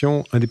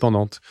informations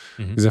indépendantes.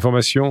 Des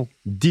informations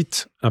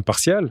dites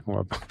impartiales.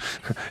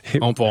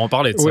 On pourra en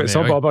parler de ça.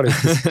 On pourra en parler.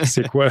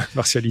 C'est quoi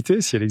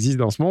l'impartialité, si elle existe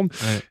dans ce monde?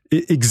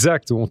 Et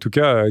exact, ou en tout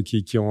cas,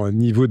 qui ont un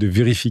niveau de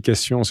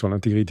vérification sur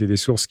l'intégrité des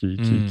sources qui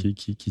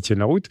tiennent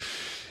la route.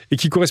 Et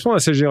qui correspondent à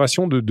cette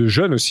génération de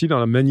jeunes aussi dans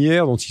la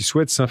manière dont ils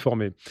souhaitent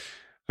s'informer.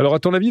 Alors, à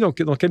ton avis, dans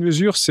quelle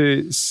mesure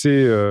c'est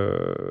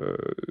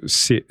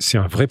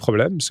un vrai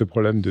problème, ce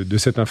problème de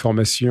cette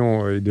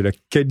information et de la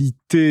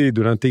qualité,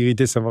 de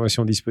l'intégrité de cette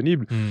information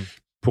disponible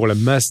pour la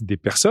masse des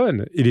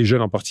personnes, et les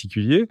jeunes en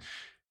particulier?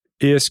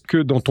 Et est-ce que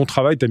dans ton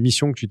travail, ta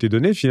mission que tu t'es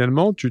donnée,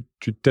 finalement, tu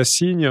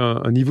t'assignes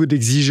un niveau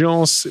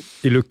d'exigence,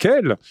 et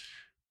lequel,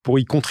 pour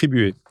y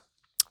contribuer?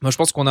 Moi, je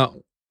pense qu'on a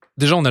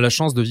la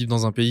chance de vivre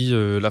dans un pays,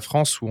 la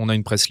France, où on a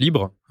une presse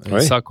libre.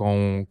 Et ça,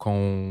 quand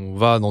on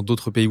va dans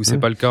d'autres pays où c'est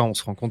pas le cas, on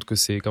se rend compte que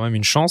c'est quand même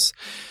une chance.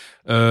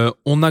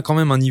 On a quand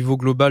même un niveau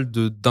global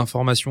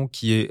d'information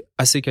qui est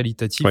assez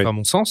qualitatif, à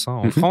mon sens.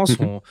 En France,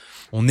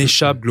 on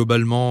échappe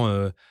globalement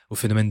au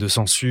phénomène de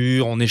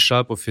censure, on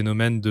échappe au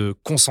phénomène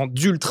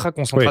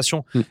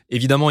d'ultra-concentration.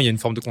 Évidemment, il y a une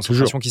forme de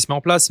concentration qui se met en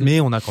place, mais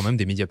on a quand même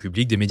des médias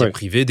publics, des médias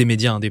privés, des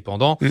médias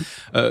indépendants.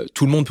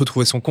 Tout le monde peut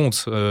trouver son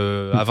compte.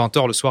 À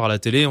 20h le soir à la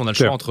télé, on a le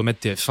choix entre mettre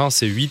TF1,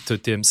 C8,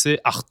 TMC,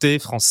 Arte,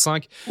 France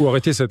 5. Ou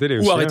arrêter sa télé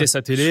aussi. Ou arrêter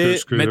sa télé,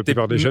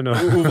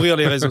 ouvrir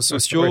les réseaux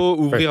sociaux,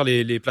 ouvrir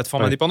les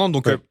plateformes indépendantes.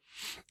 Donc,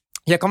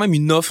 il y a quand même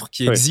une offre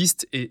qui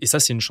existe et ça,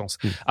 c'est une chance.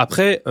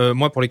 Après,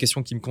 moi, pour les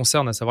questions qui me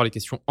concernent, à savoir les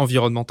questions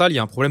environnementales, il y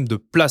a un problème de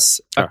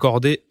place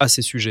accordée à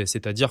ces sujets.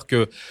 C'est-à-dire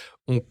que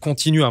on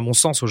continue, à mon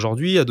sens,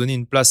 aujourd'hui, à donner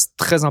une place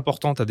très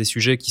importante à des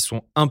sujets qui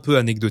sont un peu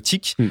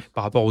anecdotiques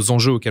par rapport aux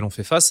enjeux auxquels on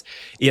fait face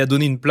et à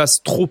donner une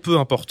place trop peu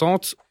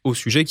importante aux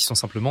sujets qui sont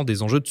simplement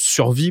des enjeux de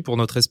survie pour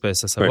notre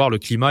espèce, à savoir le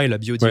climat et la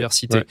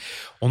biodiversité.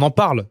 On en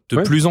parle de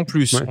plus en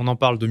plus, on en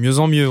parle de mieux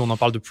en mieux, on en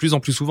parle de plus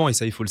en plus souvent et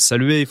ça, il faut le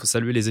saluer, il faut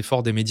saluer les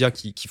efforts des médias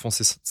qui font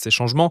ces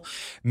changements.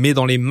 Mais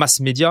dans les masses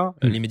médias,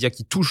 les médias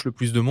qui touchent le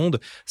plus de monde,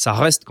 ça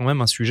reste quand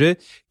même un sujet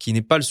qui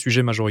n'est pas le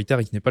sujet majoritaire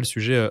et qui n'est pas le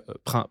sujet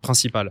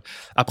principal.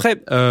 Après,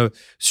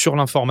 sur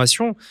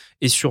l'information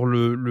et sur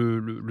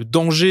le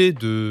danger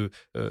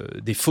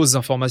des fausses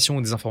informations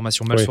ou des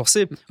informations mal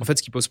sourcées, en fait,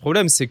 ce qui pose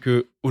problème, c'est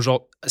que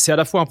aujourd'hui, c'est à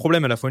la fois un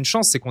problème, à la fois une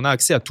chance, c'est qu'on a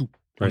accès à tout.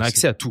 On a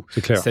accès à tout.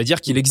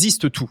 C'est-à-dire qu'il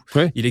existe tout.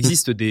 Il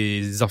existe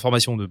des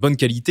informations de bonne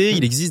qualité,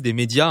 il existe des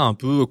médias un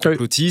peu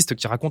complotistes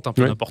qui racontent un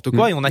peu n'importe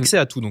quoi et on a accès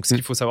à tout. Donc, ce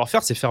qu'il faut savoir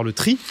faire, c'est faire le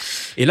tri.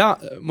 Et là,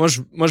 moi,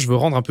 je veux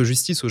rendre un peu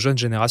justice aux jeunes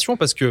générations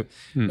parce que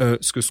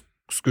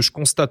ce que je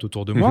constate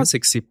autour de moi, c'est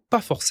que c'est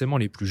pas forcément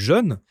les plus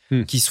jeunes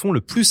qui se font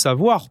le plus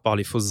avoir par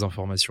les fausses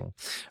informations.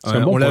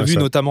 On l'a vu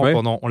notamment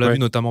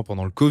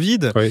pendant le Covid.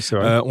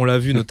 On l'a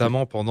vu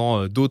notamment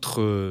pendant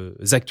d'autres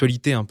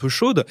actualités un peu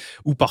chaudes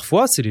où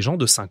parfois c'est les gens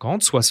de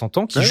 50, 60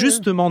 ans qui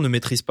justement ne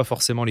maîtrisent pas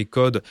forcément les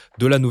codes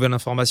de la nouvelle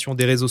information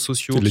des réseaux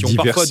sociaux, qui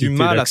ont parfois du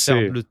mal à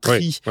faire le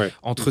tri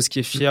entre ce qui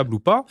est fiable ou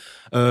pas,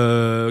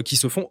 qui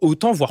se font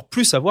autant voire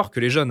plus avoir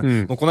que les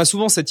jeunes. Donc on a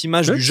souvent cette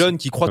image du jeune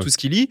qui croit tout ce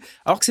qu'il lit,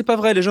 alors que c'est pas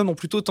vrai. Les jeunes ont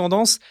plutôt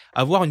tendance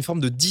à avoir une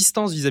forme de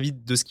distance vis-à-vis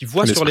de ce qu'ils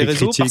voient sur les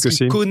réseaux parce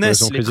qu'ils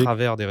connaissent les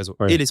travers des réseaux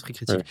et l'esprit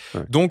critique.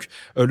 Donc,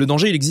 le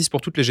danger, il existe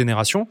pour toutes les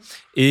générations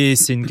et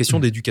c'est une question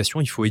d'éducation.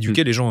 Il faut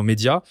éduquer les gens aux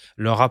médias,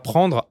 leur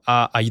apprendre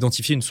à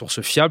identifier une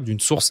source fiable, d'une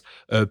source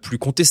plus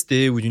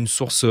contestée ou d'une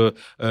source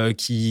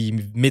qui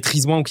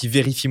maîtrise moins ou qui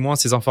vérifie moins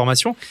ces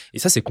informations. Et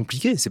ça, c'est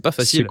compliqué, c'est pas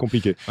facile. C'est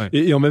compliqué.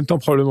 Et en même temps,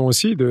 probablement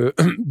aussi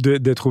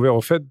d'être ouvert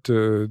au fait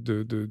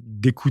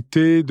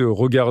d'écouter, de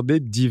regarder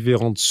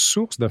différentes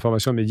sources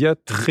d'informations médias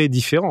très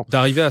différents.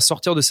 D'arriver à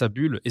sortir de sa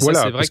bulle. Et ça,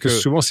 c'est vrai parce que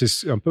souvent,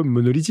 c'est un peu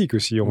monolithique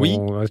aussi.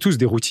 On a tous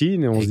des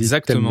routines et on se dit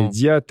tel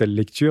média, telle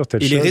lecture,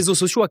 telle chose. Et les réseaux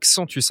sociaux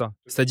accentuent ça.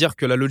 C'est-à-dire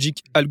que la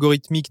logique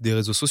algorithmique des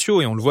réseaux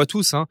sociaux, et on le voit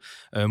tous,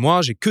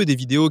 moi, j'ai que des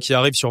vidéos qui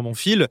arrivent sur mon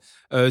fil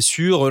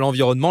sur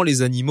l'environnement,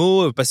 les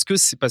animaux, parce que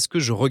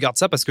je regarde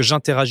ça, parce que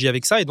j'interagis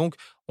avec ça, et donc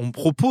on me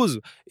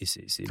propose, et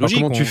c'est logique.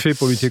 Comment tu fais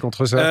pour lutter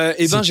contre ça?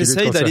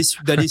 J'essaye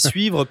d'aller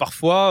suivre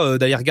parfois,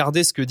 d'aller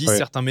regarder ce que disent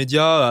certains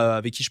médias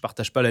avec qui je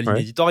partage pas la ligne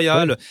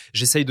éditoriale.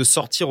 J'essaye de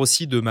sortir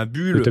aussi de ma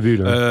bulle.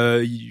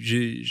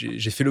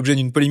 J'ai fait l'objet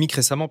d'une polémique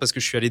récemment parce que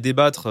je suis allé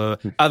débattre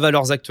à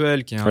Valeurs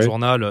Actuelles, qui est un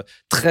journal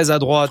très à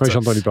droite,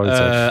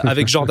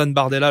 avec Jordan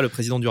Bardella, le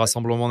président du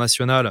Rassemblement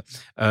national,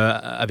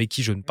 avec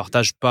qui je ne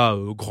partage pas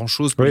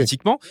grand-chose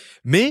politiquement,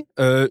 mais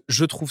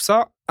je trouve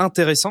ça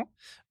intéressant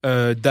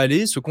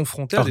d'aller se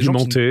confronter à des gens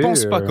qui ne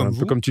pensent pas comme vous. Un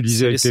peu comme tu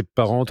disais avec tes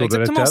parents autour de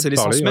la table. Exactement, c'est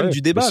l'essence même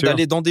du débat,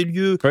 d'aller dans des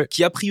lieux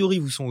qui a priori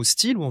vous sont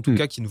hostiles ou en tout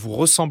cas qui ne vous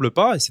ressemblent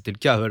pas, et c'était le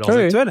cas à Valeurs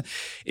Actuelles.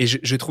 Et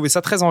j'ai trouvé ça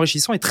très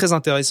enrichissant et très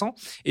intéressant.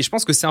 Et je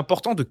pense que c'est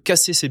important de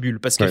casser ces bulles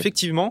parce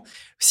qu'effectivement,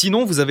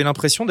 sinon vous avez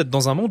l'impression d'être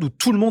dans un monde où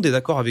tout le monde est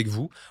d'accord avec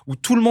vous, où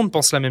tout le monde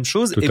pense la même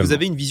chose et vous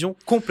avez une vision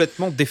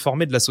complètement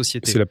déformée de la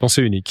société. C'est la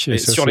pensée unique. Et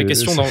sur les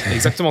questions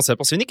exactement, c'est la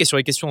pensée unique. Et sur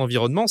les questions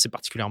d'environnement, c'est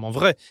particulièrement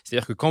vrai.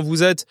 C'est-à-dire que quand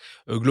vous êtes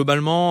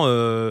globalement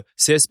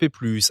CSP+,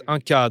 un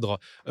cadre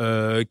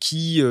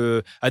qui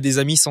a des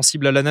amis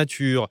sensibles à la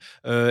nature,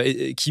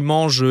 qui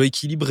mange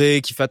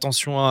équilibré, qui fait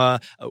attention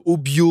au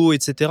bio,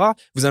 etc.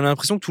 Vous avez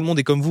l'impression que tout le monde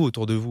est comme vous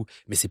autour de vous.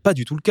 Mais c'est pas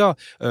du tout le cas.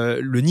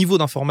 Le niveau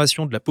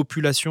d'information de la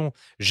population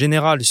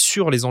générale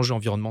sur les enjeux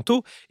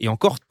environnementaux est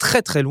encore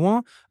très très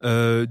loin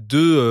de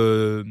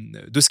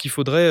ce qu'il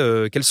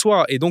faudrait qu'elle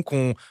soit. Et donc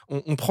on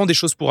prend des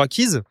choses pour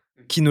acquises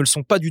qui ne le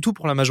sont pas du tout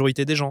pour la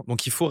majorité des gens.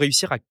 Donc il faut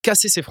réussir à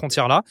casser ces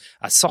frontières-là,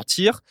 à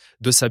sortir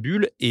de sa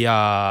bulle et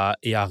à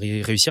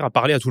réussir à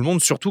parler à tout le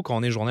monde, surtout quand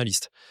on est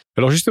journaliste.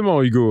 Alors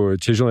justement, Hugo,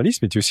 tu es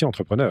journaliste, mais tu es aussi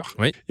entrepreneur.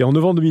 Oui. Et en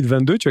novembre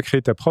 2022, tu as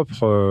créé ta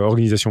propre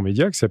organisation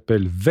média qui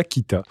s'appelle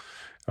Vakita.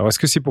 Alors est-ce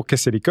que c'est pour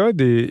casser les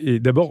codes ? Et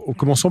d'abord,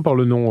 commençons par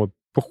le nom.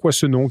 Pourquoi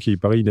ce nom qui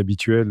paraît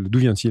inhabituel ? D'où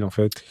vient-il en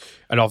fait ?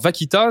 Alors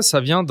Vakita,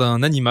 ça vient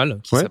d'un animal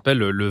qui s'appelle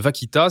le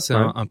Vakita. C'est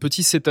un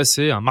petit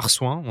cétacé, un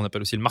marsouin. On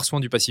appelle aussi le marsouin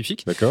du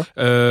Pacifique. D'accord.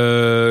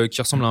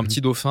 Qui ressemble à un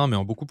petit dauphin mais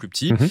en beaucoup plus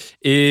petit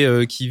et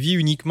qui vit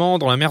uniquement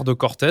dans la mer de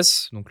Cortés,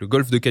 donc le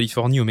golfe de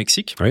Californie au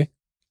Mexique. Oui.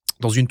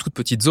 dans une toute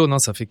petite zone,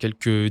 ça fait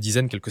quelques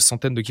dizaines, quelques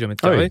centaines de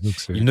kilomètres carrés.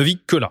 Il ne vit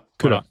que là.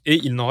 Et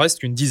il n'en reste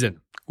qu'une dizaine.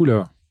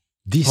 Oula,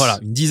 10. Voilà,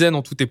 une dizaine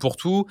en tout et pour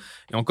tout.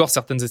 Et encore,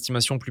 certaines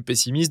estimations plus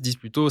pessimistes disent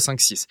plutôt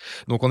 5-6.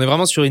 Donc, on est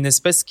vraiment sur une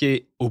espèce qui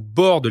est au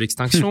bord de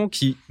l'extinction,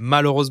 qui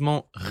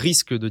malheureusement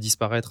risque de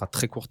disparaître à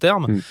très court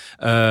terme,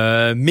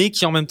 mais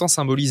qui en même temps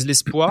symbolise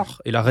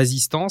l'espoir et la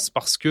résistance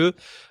parce que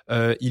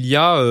il y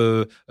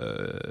a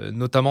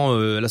notamment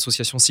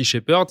l'association Sea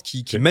Shepherd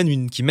qui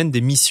mène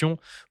des missions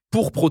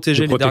pour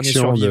protéger les derniers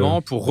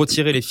survivants, pour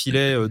retirer les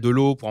filets de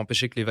l'eau, pour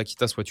empêcher que les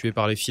Vakita soient tués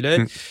par les filets.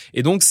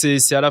 Et donc,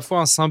 c'est à la fois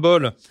un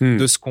symbole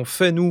de ce qu'on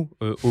fait, nous,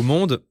 au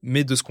monde,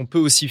 mais de ce qu'on peut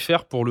aussi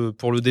faire pour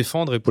le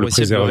défendre et pour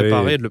essayer de le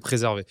réparer et de le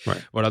préserver. Ouais.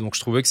 Voilà, donc je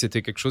trouvais que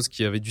c'était quelque chose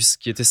qui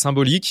était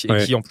symbolique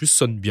et qui, en plus,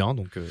 sonne bien.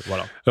 Donc,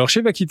 voilà. Alors,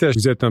 chez Vakita,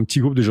 vous êtes un petit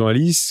groupe de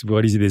journalistes, vous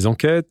réalisez des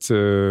enquêtes,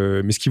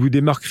 mais ce qui vous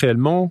démarque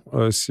réellement,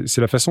 c'est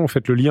la façon dont vous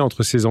faites le lien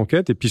entre ces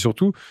enquêtes et puis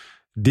surtout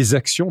des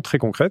actions très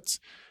concrètes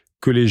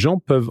que les gens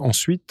peuvent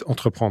ensuite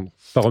entreprendre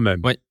par eux-mêmes.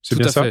 Oui, c'est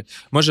bien ça. Fait.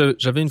 Moi,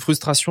 j'avais une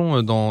frustration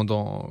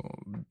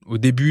au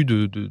début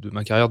de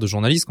ma carrière de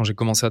journaliste, quand j'ai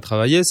commencé à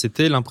travailler,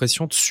 c'était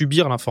l'impression de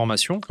subir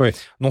l'information. Oui.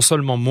 Non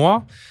seulement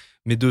moi,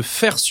 mais de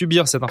faire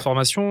subir cette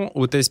information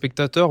aux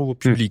téléspectateurs ou au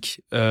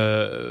public.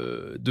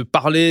 De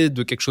parler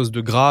de quelque chose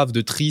de grave, de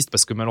triste,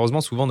 parce que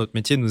malheureusement, souvent, notre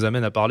métier nous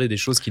amène à parler des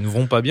choses qui ne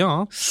vont pas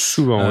bien.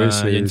 Souvent, oui.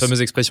 Il y a une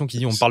fameuse expression qui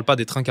dit on ne parle pas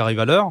des trains qui arrivent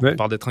à l'heure, on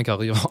parle des trains qui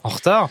arrivent en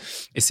retard.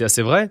 Et c'est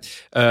assez vrai.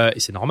 Et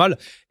c'est normal.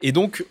 Et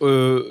donc,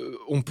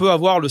 on peut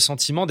avoir le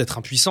sentiment d'être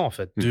impuissant, en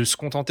fait, de se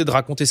contenter de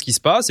raconter ce qui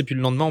se passe, et puis le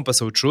lendemain, on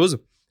passe à autre chose.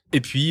 Et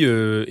puis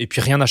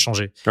rien n'a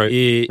changé.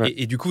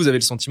 Et du coup, vous avez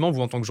le sentiment,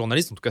 vous en tant que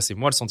journaliste, en tout cas c'est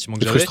moi le sentiment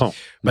que j'avais,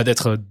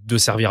 de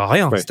servir à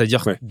rien,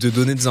 c'est-à-dire de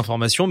donner des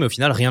informations, mais au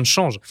final rien ne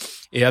change.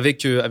 Et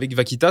avec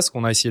Vakita, ce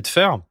qu'on a essayé de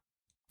faire,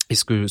 et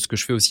ce que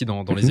je fais aussi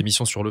dans les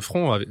émissions sur le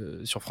front,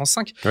 sur France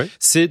 5,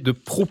 c'est de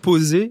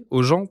proposer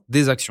aux gens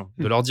des actions,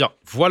 de leur dire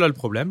voilà le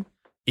problème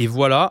et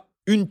voilà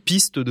une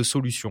piste de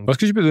solution. Est-ce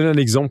que tu peux donner un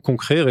exemple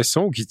concret,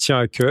 récent, ou qui tient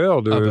à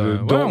cœur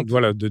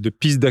de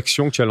pistes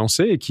d'action que tu as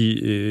lancées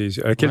et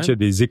à laquelle tu as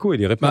des échos et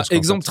des réponses?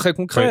 Exemple très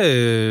concret,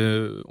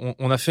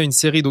 on a fait une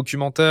série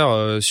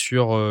documentaire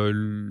sur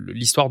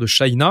l'histoire de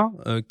Shaina,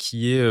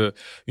 qui est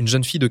une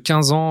jeune fille de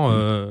 15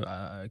 ans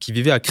qui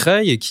vivait à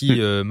Créé et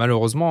qui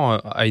malheureusement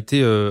a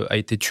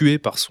été tuée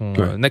par son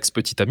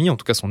ex-petite amie. En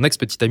tout cas, son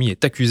ex-petite amie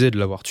est accusée de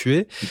l'avoir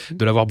tuée,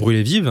 de l'avoir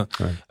brûlée vive,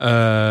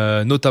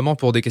 notamment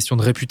pour des questions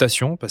de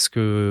réputation, parce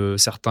que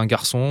certains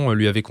garçons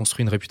lui avaient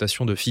construit une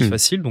réputation de fille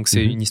facile, donc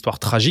c'est une histoire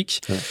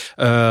tragique.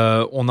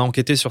 On a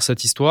enquêté sur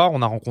cette histoire,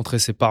 on a rencontré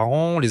ses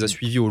parents, on les a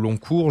suivis au long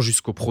cours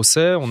jusqu'au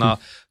procès, on a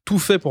tout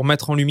fait pour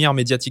mettre en lumière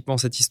médiatiquement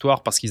cette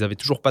histoire parce qu'ils avaient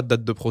toujours pas de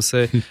date de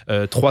procès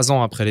 3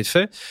 ans après les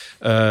faits.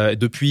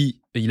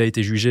 Depuis, il a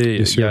été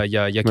jugé il y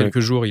a quelques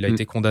jours, il a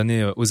été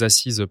condamné aux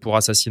assises pour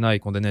assassinat et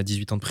condamné à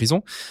 18 ans de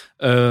prison.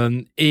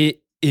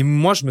 Et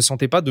moi, je me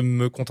sentais pas de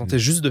me contenter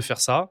juste de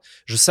faire ça.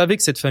 Je savais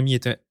que cette famille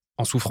était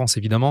en souffrance,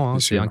 évidemment,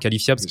 c'est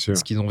inqualifiable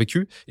ce qu'ils ont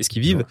vécu et ce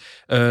qu'ils vivent,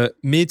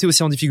 mais étaient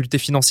aussi en difficulté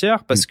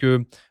financière parce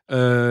que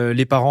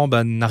les parents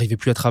n'arrivaient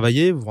plus à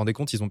travailler. Vous vous rendez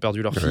compte, ils ont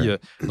perdu leur fille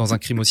dans un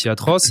crime aussi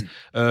atroce.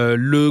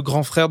 Le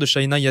grand frère de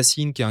Shaina,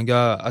 Yassine, qui est un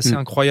gars assez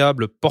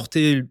incroyable,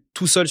 porté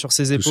tout seul sur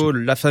ses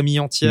épaules la famille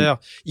entière,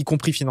 y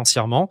compris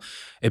financièrement.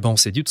 Et on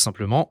s'est dit tout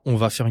simplement, on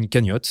va faire une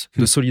cagnotte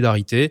de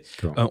solidarité,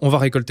 on va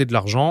récolter de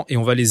l'argent et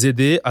on va les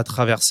aider à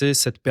traverser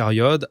cette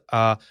période,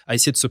 à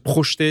essayer de se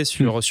projeter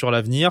sur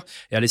l'avenir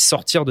et à les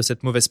sortir de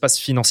cette mauvaise passe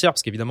financière,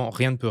 parce qu'évidemment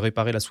rien ne peut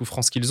réparer la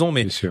souffrance qu'ils ont,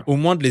 mais au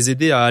moins de les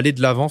aider à aller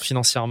de l'avant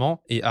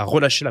financièrement et à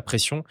relâcher la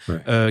pression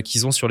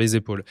qu'ils ont sur les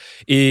épaules.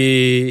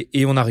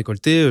 Et on a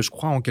récolté, je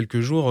crois, en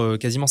quelques jours,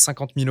 quasiment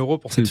 50 000 euros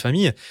pour cette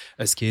famille,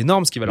 ce qui est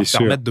énorme, ce qui va leur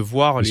permettre de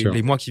voir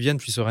les mois qui viennent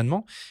plus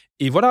sereinement.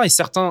 Et voilà, et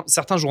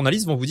certains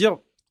journalistes vont vous dire,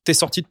 t'es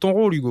sorti de ton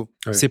rôle, Hugo.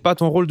 C'est pas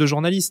ton rôle de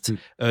journaliste.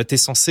 T'es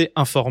censé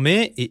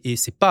informer et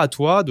c'est pas à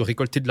toi de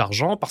récolter de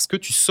l'argent parce que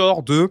tu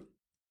sors de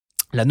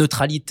la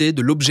neutralité,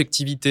 de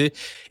l'objectivité.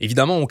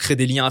 Évidemment, on crée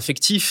des liens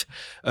affectifs.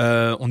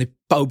 On n'est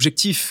pas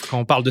objectif quand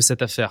on parle de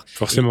cette affaire.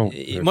 Forcément.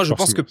 Et moi, je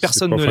pense que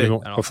personne ne l'est.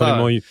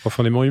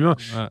 Profondément humain.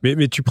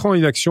 Mais tu prends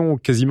une action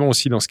quasiment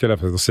aussi dans ce cas-là,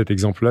 dans cet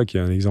exemple-là, qui est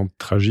un exemple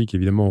tragique,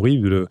 évidemment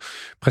horrible,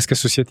 presque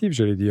associatif,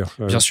 j'allais dire.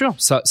 Bien sûr,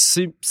 ça,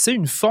 c'est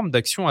une forme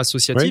d'action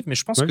associative, mais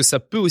je pense que ça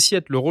peut aussi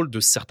être le rôle de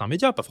certains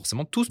médias, pas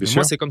forcément tous, mais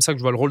moi, c'est comme ça que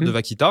je vois le rôle de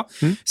Vakita.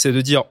 C'est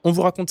de dire, on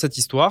vous raconte cette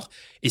histoire,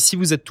 et si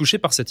vous êtes touché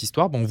par cette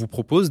histoire, on vous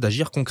propose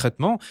d'agir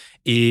concrètement,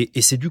 et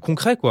c'est du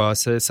concret, quoi.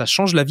 Ça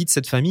change la vie de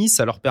cette famille,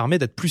 ça leur permet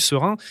d'être plus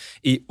sereins.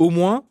 Et au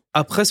moins,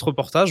 après ce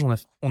reportage,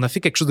 on a fait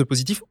quelque chose de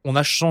positif, on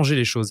a changé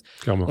les choses.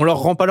 Clairement. On leur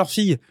rend pas leur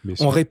fille,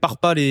 on répare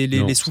pas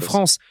les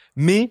souffrances,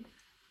 mais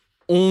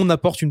on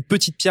apporte une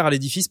petite pierre à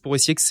l'édifice pour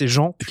essayer que ces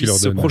gens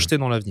puissent se projeter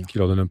dans l'avenir. Qui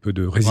leur donne un peu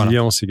de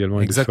résilience également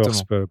et de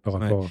force par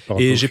rapport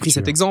et j'ai pris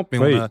cet exemple,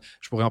 mais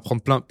je pourrais en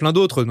prendre plein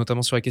d'autres,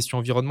 notamment sur la question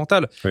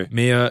environnementale.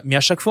 Mais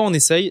à chaque fois, on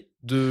essaye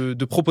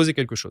de proposer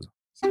quelque chose.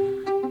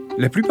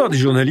 La plupart des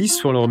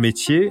journalistes font leur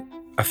métier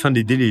afin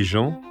d'aider les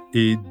gens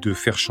et de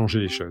faire changer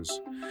les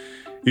choses.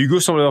 Et Hugo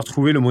semble avoir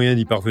trouvé le moyen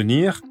d'y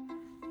parvenir.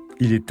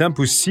 Il est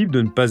impossible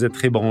de ne pas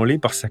être ébranlé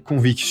par sa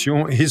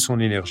conviction et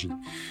son énergie.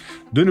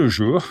 De nos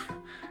jours,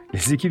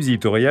 les équipes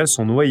éditoriales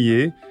sont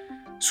noyées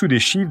sous des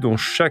chiffres dont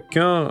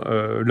chacun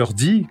leur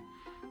dit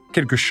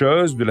quelque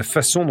chose de la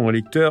façon dont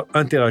les lecteurs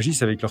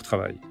interagissent avec leur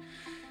travail.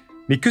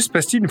 Mais que se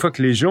passe-t-il une fois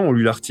que les gens ont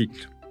lu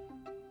l'article ?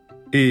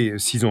 Et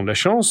s'ils ont de la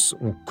chance,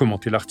 ont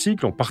commenté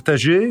l'article, ont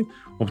partagé,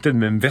 ont peut-être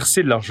même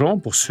versé de l'argent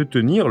pour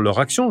soutenir leur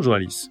action de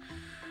journaliste.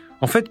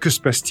 En fait, que se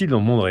passe-t-il dans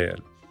le monde réel ?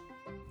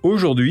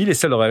 Aujourd'hui, les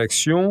salles de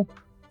rédaction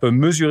peuvent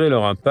mesurer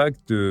leur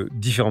impact de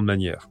différentes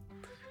manières.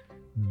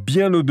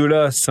 Bien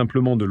au-delà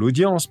simplement de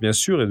l'audience, bien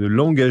sûr, et de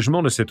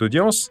l'engagement de cette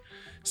audience,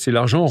 c'est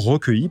l'argent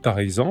recueilli, par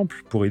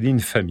exemple, pour aider une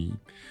famille.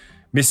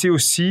 Mais c'est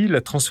aussi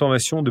la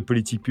transformation de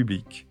politiques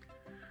publiques,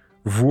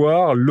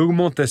 voire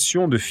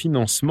l'augmentation de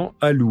financement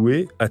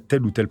alloué à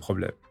tel ou tel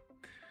problème.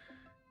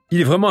 Il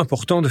est vraiment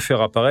important de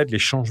faire apparaître les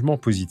changements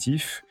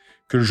positifs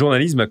que le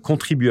journalisme a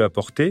contribué à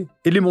apporter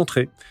et les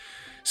montrer.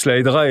 Cela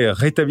aidera à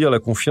rétablir la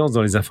confiance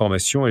dans les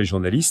informations et les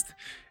journalistes,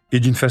 et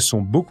d'une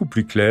façon beaucoup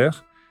plus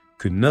claire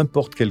que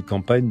n'importe quelle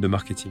campagne de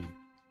marketing.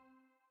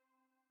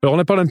 Alors, on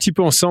a parlé un petit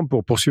peu ensemble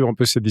pour poursuivre un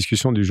peu cette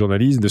discussion du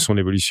journalisme, de son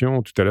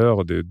évolution tout à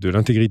l'heure, de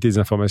l'intégrité des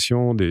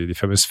informations, des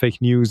fameuses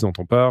fake news dont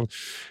on parle.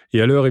 Et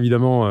à l'heure,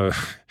 évidemment,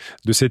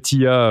 de cette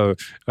IA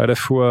à la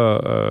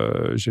fois,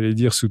 j'allais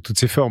dire, sous toutes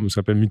ses formes, ce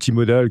qu'on appelle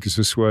multimodale, que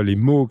ce soit les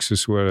mots, que ce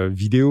soit la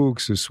vidéo,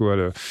 que ce soit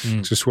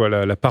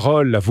la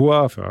parole, la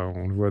voix. Enfin,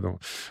 on le voit dans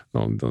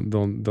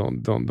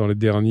le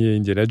dernier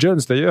Indiana Jones,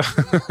 d'ailleurs,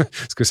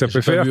 ce que ça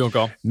peut faire. Je l'ai pas vu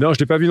encore. Non, je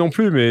l'ai pas vu non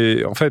plus,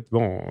 mais en fait,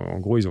 bon, en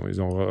gros, ils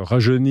ont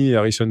rajeuni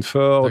Harrison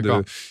Ford.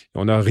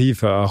 On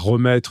arrive à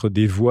remettre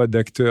des voix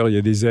d'acteurs il y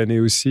a des années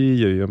aussi. Il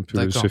y a eu un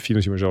peu ce film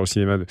aussi, moi j'adore le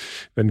cinéma de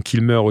Van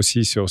Kilmer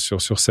aussi sur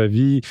sa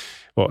vie.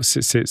 Bon,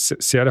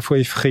 c'est à la fois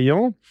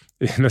effrayant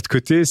et de l'autre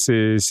côté,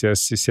 c'est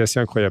assez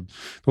incroyable.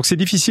 Donc c'est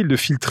difficile de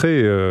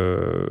filtrer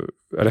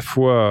à la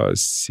fois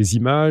ces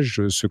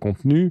images, ce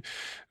contenu.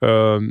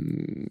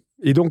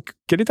 Et donc,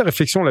 quelle est ta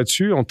réflexion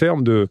là-dessus en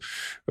termes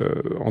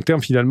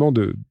finalement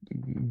de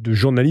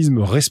journalisme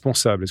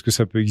responsable ? Est-ce que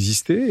ça peut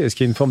exister ? Est-ce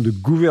qu'il y a une forme de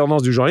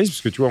gouvernance du journalisme ?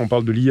 Parce que tu vois, on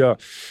parle de l'IA.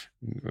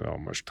 Alors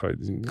moi, je travaille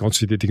dans une grande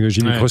société de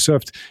technologie,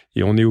 Microsoft,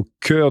 et on est au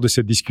cœur de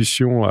cette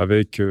discussion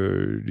avec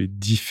les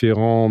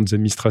différentes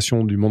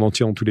administrations du monde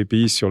entier dans tous les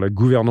pays sur la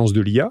gouvernance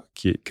de l'IA,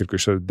 qui est quelque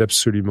chose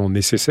d'absolument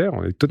nécessaire.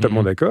 On est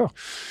totalement d'accord.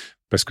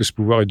 Parce que ce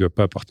pouvoir, il ne doit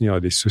pas appartenir à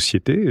des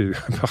sociétés, il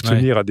doit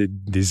appartenir à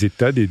des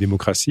États, des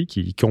démocraties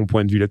qui ont un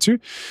point de vue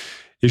là-dessus.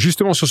 Et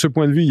justement, sur ce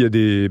point de vue, il y a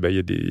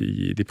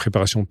des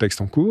préparations de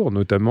textes en cours,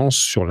 notamment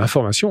sur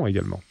l'information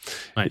également.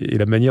 Ouais. Et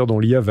la manière dont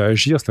l'IA va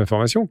agir, cette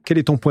information. Quel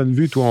est ton point de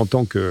vue, toi, en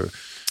tant que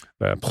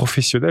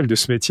professionnel de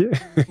ce métier?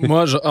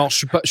 Moi, je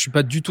suis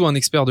pas du tout un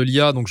expert de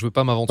l'IA, donc je veux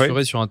pas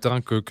m'aventurer sur un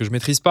terrain que je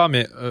maîtrise pas,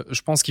 mais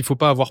je pense qu'il faut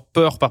pas avoir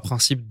peur par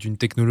principe d'une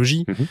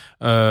technologie.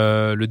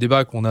 Le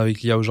débat qu'on a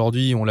avec l'IA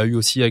aujourd'hui, on l'a eu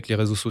aussi avec les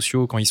réseaux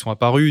sociaux quand ils sont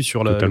apparus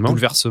sur le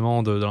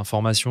bouleversement de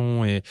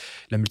l'information et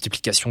la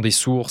multiplication des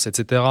sources,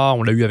 etc.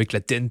 On l'a eu avec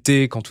la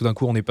TNT quand tout d'un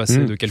coup on est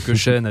passé de quelques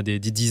chaînes à des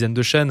dizaines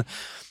de chaînes.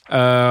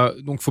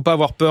 Donc, faut pas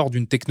avoir peur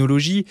d'une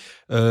technologie.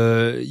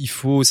 Il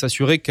faut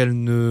s'assurer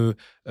qu'elle ne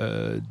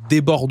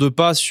déborde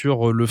pas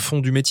sur le fond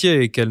du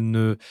métier et qu'elle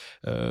ne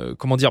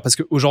parce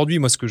qu'aujourd'hui,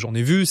 moi, ce que j'en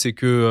ai vu, c'est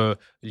que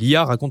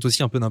l'IA raconte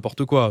aussi un peu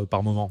n'importe quoi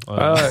par moment.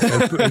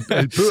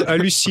 Elle peut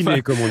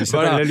halluciner, comme on dit.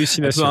 Ça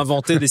l'hallucination. Elle peut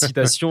inventer des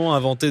citations,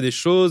 inventer des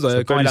choses.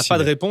 Quand elle n'a pas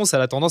de réponse,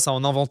 elle a tendance à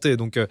en inventer.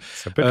 Donc,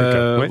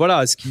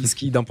 voilà, ce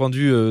qui, d'un point de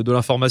vue de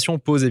l'information,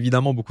 pose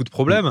évidemment beaucoup de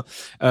problèmes.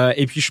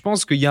 Et puis, je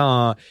pense qu'il y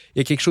a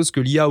quelque chose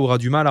que l'IA aura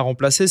du mal à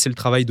remplacer, c'est le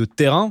travail de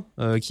terrain,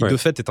 qui de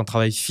fait est un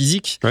travail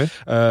physique.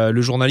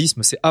 Le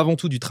journalisme, c'est avant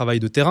tout du travail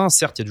de terrain.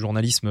 Certes, il y a du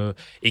journalisme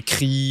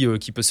écrit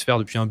qui peut se faire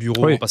depuis un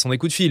bureau en passant des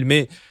coups de fil,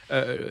 mais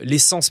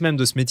l'essence même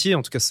de ce métier,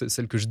 en tout cas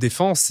celle que je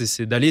défends,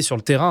 c'est d'aller sur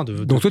le terrain.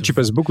 Donc toi, tu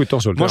passes beaucoup de temps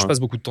sur le terrain. Moi, je passe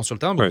beaucoup de temps sur le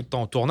terrain, beaucoup de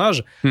temps en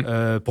tournage,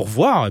 pour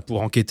voir,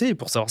 pour enquêter,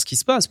 pour savoir ce qui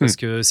se passe, parce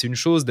que c'est une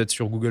chose d'être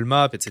sur Google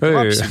Maps, etc.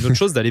 Puis c'est une autre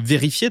chose d'aller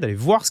vérifier, d'aller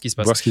voir ce qui se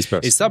passe.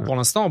 Et ça, pour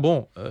l'instant,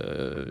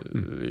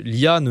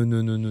 l'IA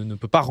ne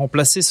peut pas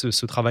remplacer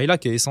ce travail-là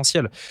qui est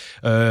essentiel.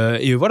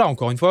 Et voilà,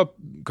 encore une fois,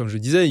 comme je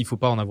disais, il faut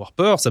pas en avoir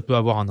peur. Ça peut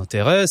avoir un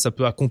intérêt, ça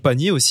peut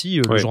accompagner aussi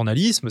le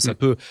journalisme, ça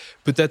peut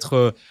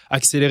peut-être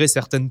accélérer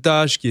certaines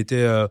tâches qui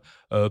étaient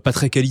pas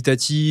très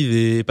qualitatives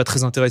et pas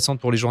très intéressantes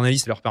pour les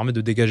journalistes et leur permettre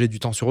de dégager du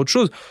temps sur autre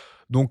chose.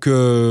 Donc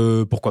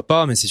pourquoi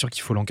pas, mais c'est sûr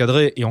qu'il faut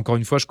l'encadrer. Et encore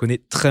une fois, je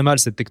connais très mal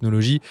cette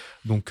technologie,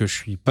 donc je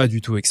suis pas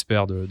du tout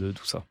expert de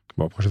tout ça.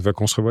 Bon, la prochaine fois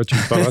qu'on se revoit, tu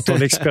me parleras de ton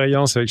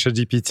expérience avec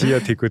ChatGPT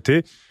à tes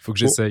côtés. Faut que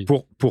j'essaye.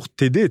 Pour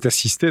t'aider et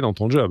t'assister dans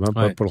ton job,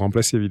 pas pour le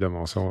remplacer,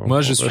 évidemment. Moi,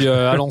 je suis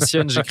à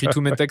l'ancienne, j'écris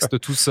tous mes textes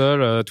tout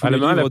seul, tous les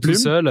livres tout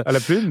seul. À la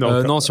plume?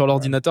 Non, sur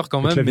l'ordinateur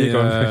quand même,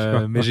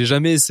 mais j'ai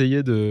jamais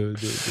essayé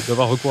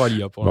d'avoir recours à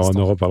l'IA pour l'instant.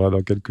 On en reparlera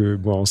dans quelques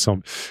mois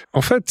ensemble.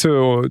 En fait,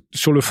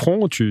 sur le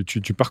front,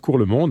 tu parcours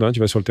le monde, tu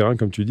vas sur le terrain,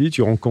 comme tu dis,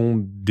 tu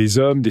rencontres des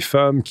hommes, des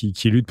femmes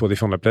qui luttent pour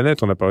défendre la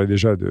planète. On a parlé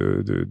déjà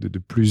de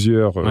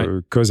plusieurs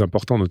causes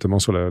importantes, notamment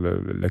sur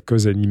la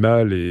cause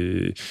animale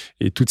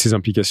et toutes ses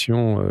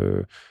implications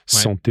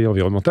santé,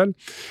 environnementale.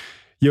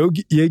 Il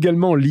y a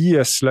également lié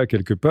à cela,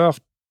 quelque part,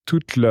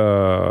 toute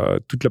la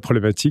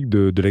problématique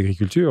de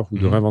l'agriculture ou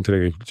de réinventer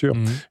l'agriculture.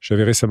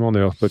 J'avais récemment dans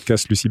leur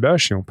podcast Lucie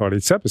Bache et on parlait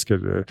de ça parce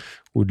qu'elle,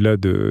 au-delà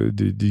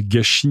du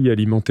gâchis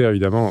alimentaire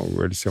évidemment,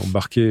 où elle s'est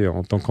embarquée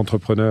en tant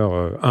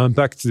qu'entrepreneur à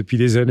impact depuis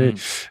des années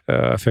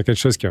à faire quelque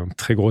chose qui a un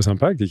très gros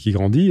impact et qui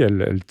grandit,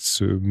 elle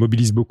se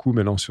mobilise beaucoup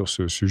maintenant sur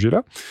ce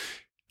sujet-là.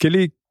 Quel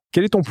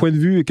est ton point de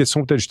vue et quels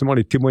sont peut-être justement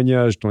les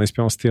témoignages, ton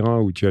expérience terrain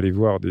où tu allais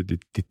voir des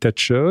tas de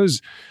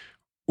choses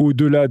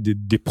au-delà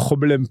des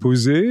problèmes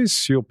posés,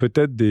 sur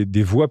peut-être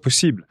des voies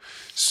possibles,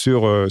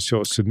 sur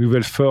cette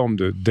nouvelle forme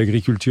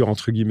d'agriculture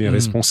entre guillemets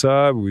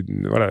responsable,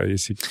 voilà, et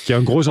qui a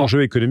un gros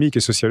enjeu économique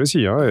et social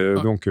aussi.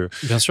 Donc,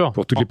 bien sûr,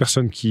 pour toutes les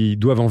personnes qui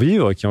doivent en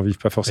vivre et qui en vivent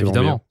pas forcément.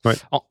 Évidemment. Bien.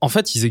 Ouais. En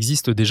fait, ils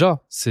existent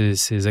déjà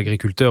ces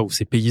agriculteurs ou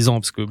ces paysans,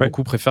 parce que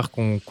beaucoup préfèrent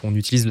qu'on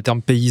utilise le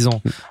terme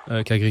paysan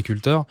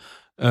qu'agriculteur.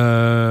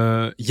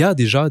 Il y a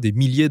déjà des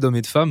milliers d'hommes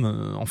et de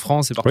femmes en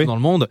France et partout dans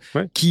le monde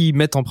qui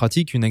mettent en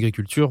pratique une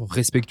agriculture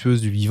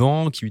respectueuse du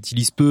vivant, qui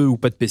utilise peu ou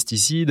pas de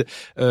pesticides,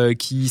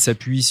 qui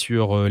s'appuie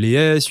sur les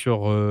haies,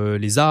 sur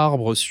les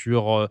arbres,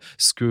 sur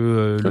ce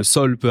que le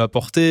sol peut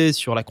apporter,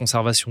 sur la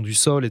conservation du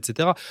sol,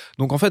 etc.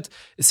 Donc en fait,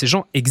 ces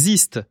gens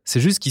existent.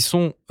 C'est juste qu'ils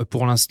sont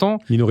pour l'instant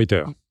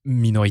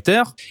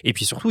minoritaires, et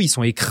puis surtout ils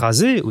sont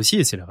écrasés aussi,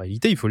 et c'est la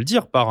réalité, il faut le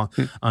dire, par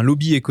un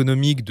lobby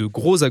économique de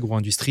gros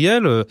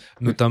agro-industriels,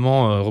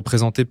 notamment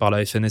représenté par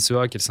la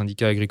FNSEA, qui est le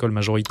syndicat agricole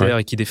majoritaire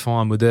et qui défend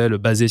un modèle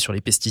basé sur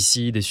les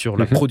pesticides et sur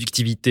la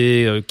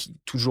productivité, qui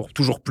toujours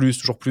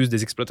plus,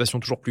 des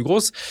exploitations toujours plus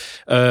grosses,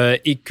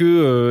 et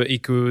que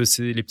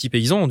les petits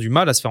paysans ont du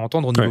mal à se faire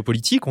entendre au niveau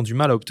politique, ont du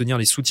mal à obtenir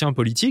les soutiens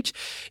politiques,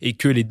 et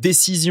que les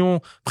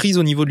décisions prises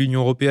au niveau de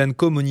l'Union européenne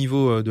comme au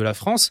niveau de la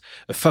France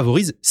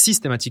favorisent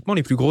systématiquement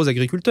les plus gros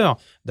agriculteurs.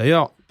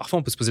 D'ailleurs, parfois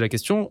on peut se poser la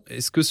question,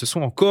 est-ce que ce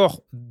sont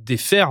encore des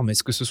fermes,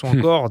 est-ce que ce sont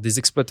encore des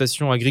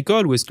exploitations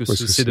agricoles, ou est-ce que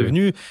c'est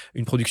devenu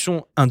une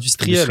production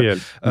industrielle.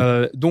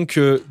 Donc,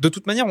 de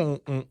toute manière,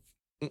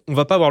 on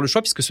va pas avoir le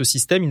choix, puisque ce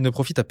système, il ne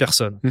profite à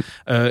personne.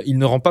 Il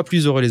ne rend pas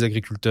plus heureux les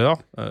agriculteurs.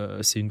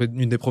 C'est une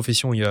des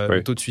professions où il y a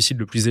le taux de suicide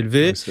le plus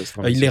élevé.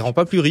 Il les rend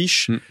pas plus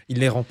riches. Il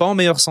les rend pas en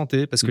meilleure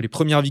santé, parce que les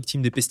premières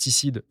victimes des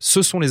pesticides,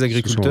 ce sont les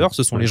agriculteurs,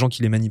 ce sont les gens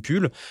qui les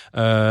manipulent.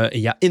 Et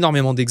il y a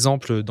énormément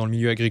d'exemples dans le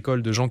milieu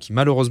agricole de gens qui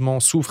malheureusement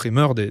souffrent et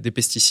meurent des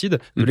pesticides,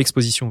 de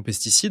l'exposition aux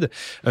pesticides.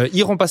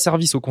 Il rend pas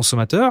service aux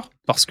consommateurs,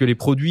 parce que les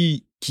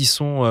produits qui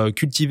sont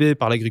cultivés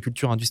par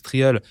l'agriculture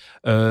industrielle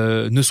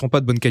ne sont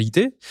pas de bonne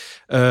qualité.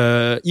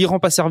 Il rend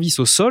pas service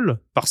au sol,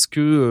 parce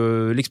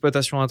que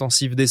l'exploitation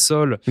intensive des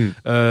sols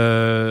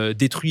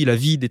détruit la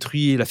vie,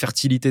 détruit la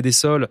fertilité des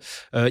sols.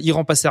 Il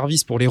rend pas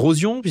service pour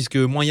l'érosion, puisque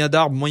moins il y a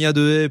d'arbres, moins il y a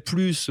de haies,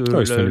 plus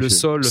le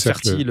sol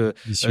fertile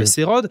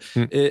s'érode.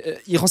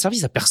 Il rend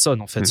service à personne,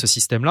 en fait, ce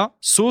système-là,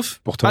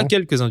 sauf à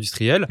quelques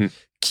industriels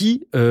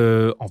qui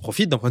en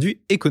profitent d'un point de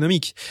vue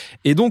économique.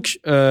 Et donc,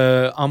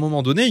 à un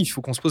moment donné, il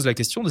faut qu'on se pose la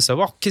question de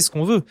savoir qu'est-ce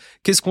qu'on veut.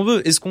 Est-ce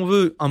qu'on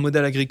veut un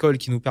modèle agricole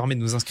qui nous permet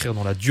de nous inscrire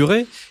dans la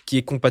durée, qui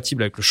est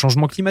compatible avec le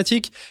changement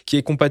climatique, qui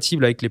est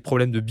compatible avec les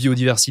problèmes de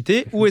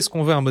biodiversité, ou est-ce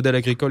qu'on veut un modèle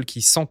agricole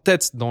qui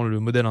s'entête dans le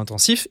modèle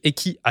intensif et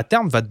qui, à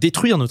terme, va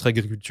détruire notre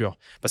agriculture?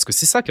 Parce que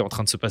c'est ça qui est en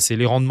train de se passer.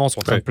 Les rendements sont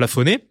en train de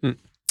plafonner.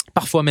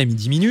 Parfois même, ils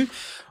diminuent.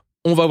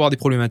 On va avoir des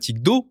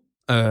problématiques d'eau.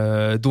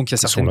 Donc il y a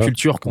certaines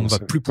cultures qu'on ne va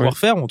plus pouvoir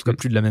faire, ou en tout cas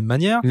plus de la même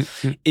manière.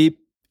 Et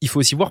il faut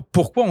aussi voir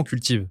pourquoi on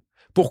cultive.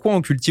 Pourquoi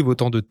on cultive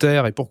autant de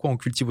terres et pourquoi on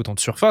cultive autant de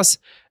surface.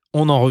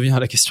 On en revient à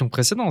la question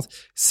précédente.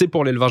 C'est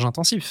pour l'élevage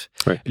intensif.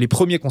 Les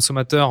premiers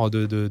consommateurs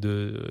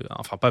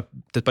enfin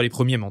peut-être pas les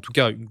premiers, mais en tout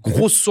cas une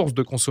grosse source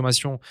de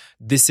consommation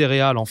des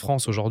céréales en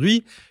France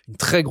aujourd'hui, une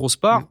très grosse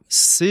part,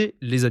 c'est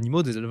les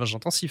animaux des élevages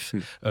intensifs.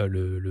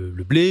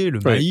 Le blé, le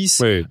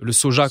maïs, le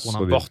soja qu'on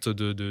importe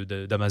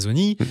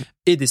d'Amazonie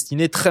est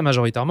destiné très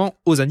majoritairement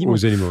aux animaux.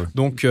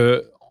 Donc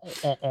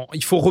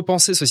il faut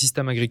repenser ce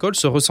système agricole,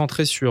 se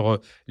recentrer sur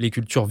les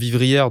cultures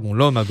vivrières dont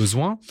l'homme a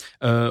besoin,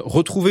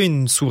 retrouver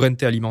une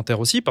souveraineté alimentaire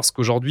aussi, parce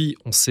qu'aujourd'hui,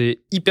 on s'est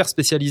hyper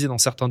spécialisé dans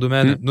certains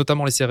domaines,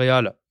 notamment les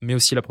céréales, mais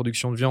aussi la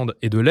production de viande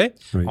et de lait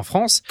en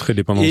France. Très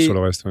dépendant sur le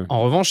reste.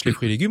 En revanche, les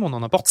fruits et légumes, on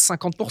en importe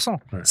 50%.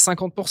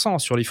 50%.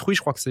 Sur les fruits,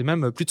 je crois que c'est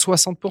même plus de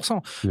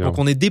 60%. Donc,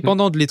 on est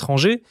dépendant de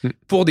l'étranger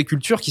pour des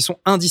cultures qui sont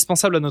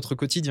indispensables à notre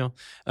quotidien.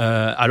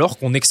 Alors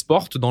qu'on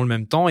exporte dans le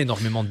même temps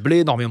énormément de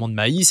blé, énormément de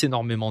maïs,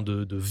 énormément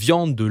de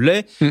viande, de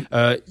lait.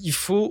 Il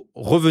faut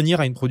revenir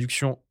à une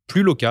production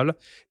plus locale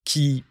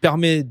qui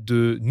permet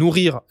de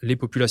nourrir les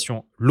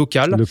populations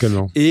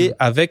localement et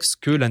avec ce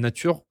que la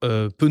nature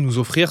peut nous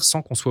offrir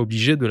sans qu'on soit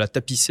obligé de la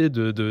tapisser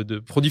de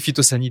produits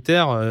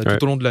phytosanitaires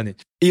tout au long de l'année.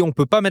 Et on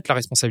peut pas mettre la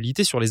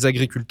responsabilité sur les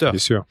agriculteurs. Bien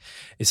sûr.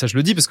 Et ça, je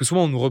le dis parce que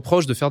souvent on nous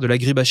reproche de faire de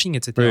l'agribashing,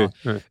 etc.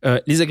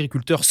 Les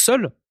agriculteurs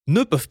seuls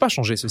ne peuvent pas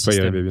changer ce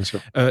système. Bien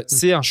sûr.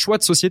 C'est un choix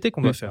de société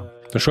qu'on doit faire.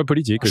 Un choix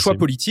politique. Un choix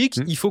politique.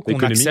 Il faut qu'on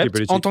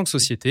accepte en tant que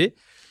société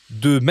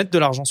de mettre de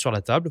l'argent sur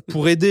la table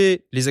pour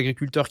aider les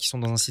agriculteurs qui sont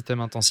dans un système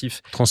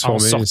intensif à en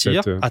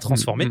sortir, à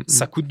transformer.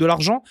 Ça coûte de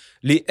l'argent.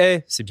 Les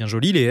haies, c'est bien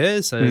joli, les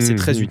haies, c'est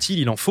très utile,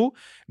 il en faut.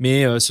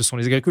 Mais ce sont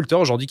les agriculteurs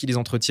aujourd'hui qui les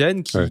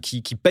entretiennent,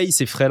 qui payent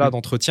ces frais-là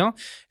d'entretien.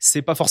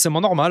 C'est pas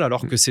forcément normal,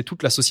 alors que c'est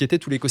toute la société,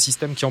 tout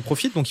l'écosystème qui en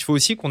profite. Donc il faut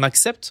aussi qu'on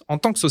accepte, en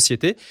tant que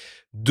société,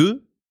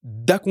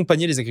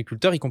 d'accompagner les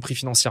agriculteurs, y compris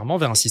financièrement,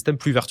 vers un système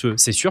plus vertueux.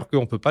 C'est sûr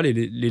qu'on peut pas les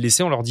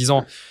laisser en leur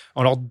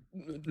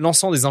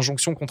lançant des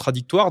injonctions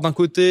contradictoires. D'un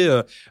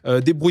côté,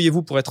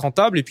 débrouillez-vous pour être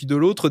rentable, et puis de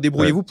l'autre,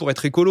 débrouillez-vous pour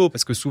être écolo,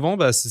 parce que souvent,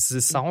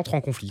 ça rentre en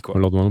conflit, quoi. On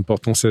leur demande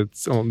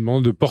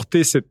de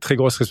porter cette très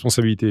grosse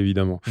responsabilité,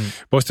 évidemment.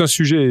 Bon, c'est un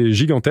sujet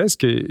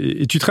gigantesque,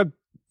 et tu traites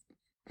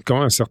quand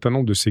même un certain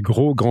nombre de ces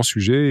grands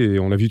sujets, et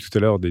on l'a vu tout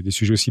à l'heure, des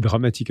sujets aussi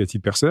dramatiques à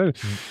titre personnel.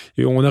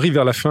 Et on arrive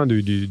vers la fin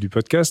du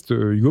podcast,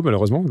 Hugo,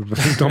 malheureusement,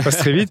 le temps passe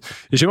très vite.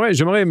 Et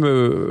j'aimerais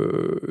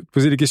me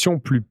poser des questions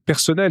plus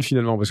personnelles,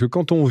 finalement, parce que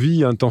quand on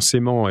vit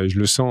intensément, et je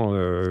le sens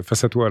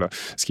face à toi, là,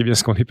 ce qui est bien,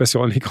 c'est qu'on n'est pas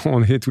sur un écran,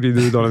 on est tous les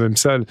deux dans la même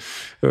salle,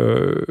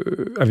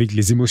 avec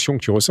les émotions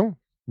que tu ressens,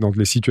 donc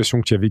les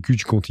situations que tu as vécues,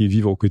 tu continues de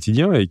vivre au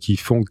quotidien, et qui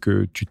font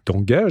que tu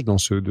t'engages dans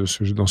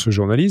ce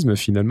journalisme,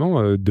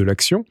 finalement, de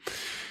l'action.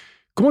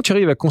 Comment tu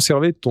arrives à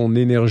conserver ton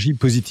énergie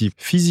positive,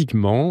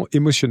 physiquement,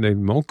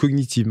 émotionnellement,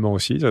 cognitivement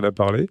aussi, tu en as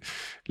parlé,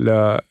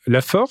 la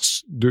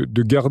force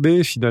de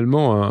garder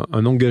finalement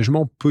un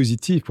engagement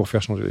positif pour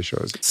faire changer les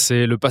choses?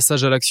 C'est le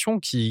passage à l'action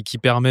qui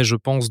permet, je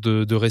pense,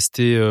 de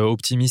rester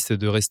optimiste et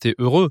de rester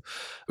heureux.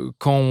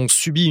 Quand on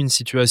subit une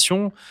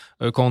situation,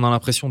 quand on a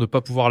l'impression de ne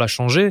pas pouvoir la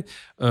changer,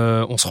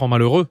 on se rend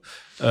malheureux.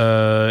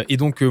 Et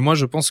donc moi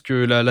je pense que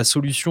la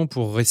solution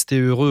pour rester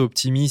heureux,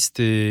 optimiste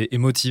et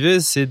motivé,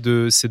 c'est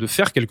de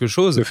faire quelque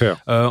chose.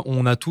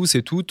 On a tous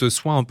et toutes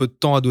soit un peu de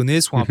temps à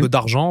donner, soit un peu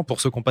d'argent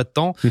pour ceux qui n'ont pas de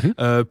temps,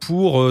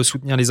 pour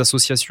soutenir les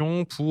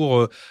associations,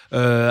 pour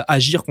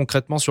agir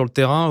concrètement sur le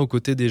terrain aux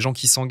côtés des gens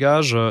qui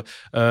s'engagent,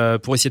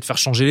 pour essayer de faire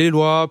changer les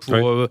lois,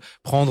 pour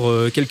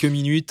prendre quelques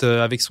minutes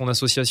avec son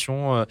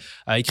association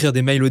à écrire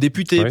des mails aux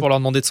députés pour leur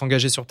demander de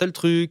s'engager sur tel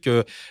truc.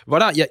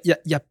 Voilà, il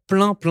y a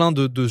plein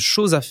de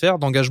choses à faire,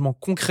 d'engagement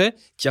concret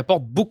qui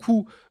apporte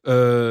beaucoup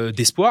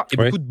d'espoir et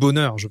beaucoup de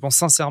bonheur. Je pense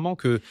sincèrement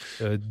que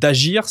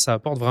d'agir, ça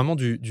apporte vraiment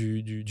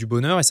du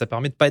bonheur, et ça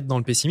permet de pas être dans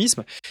le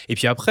pessimisme. Et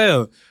puis après,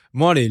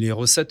 moi, les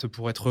recettes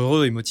pour être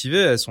heureux et motivé,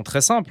 elles sont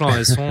très simples.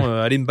 Elles sont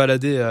aller me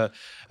balader,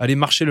 aller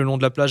marcher le long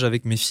de la plage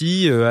avec mes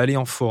filles, aller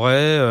en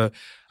forêt,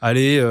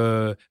 aller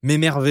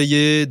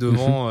m'émerveiller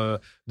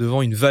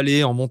devant une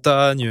vallée en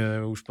montagne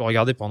où je peux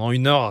regarder pendant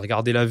 1 heure,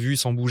 regarder la vue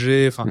sans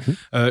bouger. Enfin,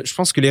 je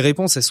pense que les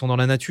réponses, elles sont dans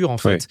la nature, en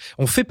fait.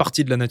 On fait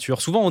partie de la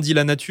nature. Souvent, on dit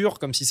la nature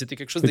comme si c'était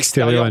quelque chose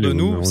d'extérieur de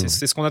nous.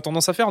 C'est ce qu'on a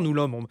tendance à faire, nous,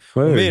 l'homme.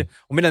 On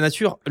met la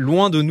nature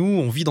loin de nous.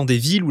 On vit dans des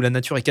villes où la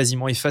nature est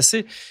quasiment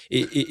effacée,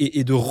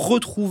 et de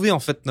retrouver, en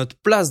fait, notre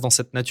place dans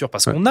cette nature,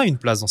 parce qu'on a une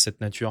place dans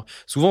cette nature.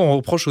 Souvent, on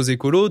reproche aux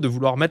écolos de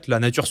vouloir mettre la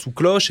nature sous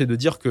cloche et de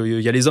dire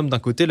qu'il y a les hommes d'un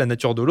côté, la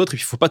nature de l'autre, et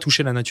puis il faut pas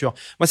toucher la nature.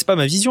 Moi, c'est pas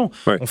ma vision.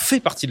 On fait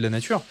partie de la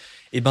nature.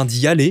 Et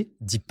d'y aller,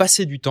 d'y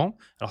passer du temps.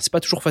 Alors, c'est pas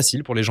toujours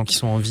facile pour les gens qui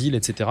sont en ville,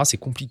 etc. C'est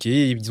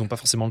compliqué. Ils ont pas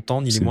forcément le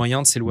temps ni les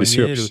moyens de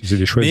s'éloigner. C'est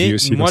des choix de vie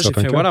aussi. Moi, j'ai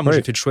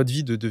fait le choix de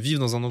vie de vivre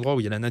dans un endroit où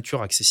il y a la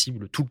nature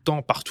accessible tout le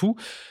temps, partout,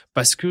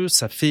 parce que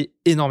ça fait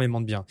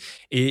énormément de bien.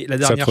 Et la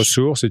dernière, ça te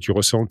ressource, et tu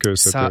ressens que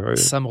ça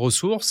me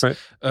ressource.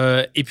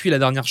 Et puis la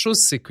dernière chose,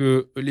 c'est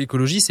que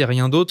l'écologie, c'est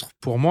rien d'autre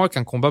pour moi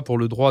qu'un combat pour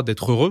le droit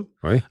d'être heureux,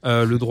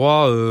 le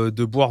droit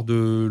de boire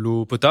de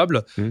l'eau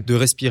potable, de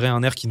respirer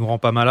un air qui nous rend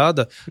pas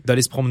malade,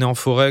 d'aller se promener en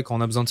forêt quand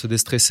on a besoin de se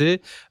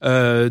déstresser,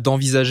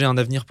 d'envisager un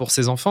avenir pour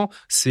ses enfants.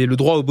 C'est le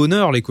droit au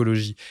bonheur,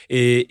 l'écologie.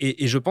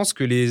 Et je pense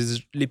que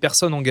les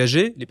personnes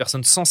engagées, les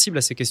personnes sensibles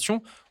à ces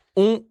questions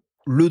ont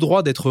le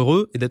droit d'être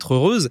heureux et d'être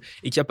heureuses,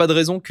 et qu'il n'y a pas de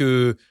raison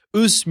que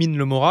eux se minent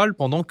le moral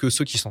pendant que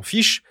ceux qui s'en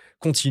fichent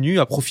continuent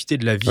à profiter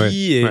de la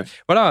vie.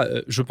 Voilà,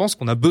 je pense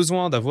qu'on a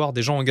besoin d'avoir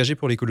des gens engagés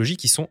pour l'écologie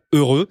qui sont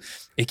heureux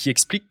et qui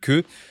expliquent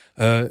que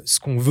ce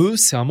qu'on veut,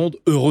 c'est un monde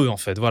heureux, en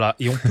fait. Voilà.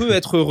 Et on peut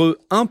être heureux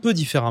un peu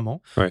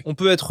différemment. On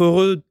peut être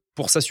heureux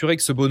pour s'assurer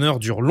que ce bonheur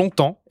dure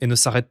longtemps et ne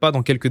s'arrête pas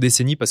dans quelques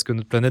décennies, parce que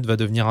notre planète va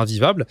devenir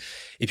invivable.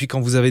 Et puis,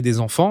 quand vous avez des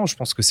enfants, je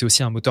pense que c'est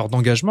aussi un moteur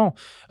d'engagement.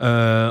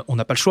 On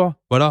n'a pas le choix.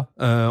 Voilà.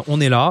 On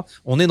est là.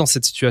 On est dans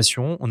cette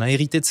situation. On a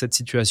hérité de cette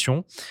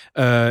situation.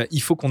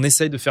 Il faut qu'on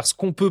essaye de faire ce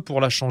qu'on peut pour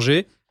la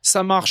changer.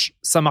 Ça marche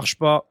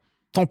pas.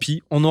 Tant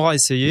pis. On aura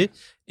essayé.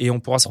 Et on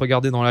pourra se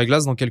regarder dans la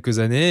glace dans quelques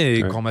années.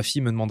 Et quand ma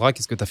fille me demandera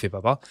qu'est-ce que t'as fait,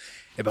 papa,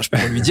 je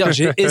pourrai lui dire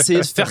j'ai essayé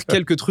de faire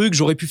quelques trucs,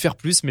 j'aurais pu faire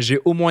plus, mais j'ai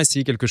au moins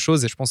essayé quelque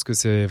chose. Et je pense que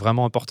c'est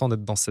vraiment important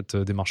d'être dans cette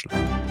démarche-là.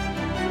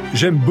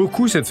 J'aime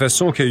beaucoup cette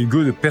façon qu'a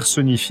Hugo de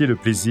personnifier le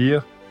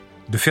plaisir,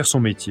 de faire son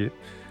métier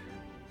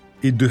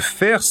et de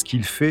faire ce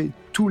qu'il fait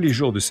tous les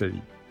jours de sa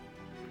vie.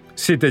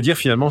 C'est-à-dire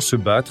finalement se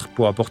battre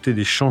pour apporter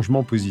des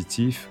changements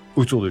positifs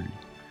autour de lui.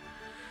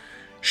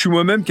 Je suis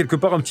moi-même quelque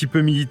part un petit peu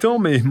militant,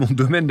 mais mon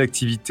domaine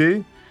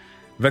d'activité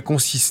va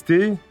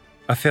consister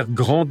à faire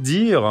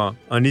grandir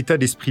un état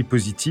d'esprit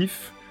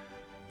positif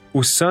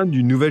au sein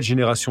d'une nouvelle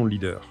génération de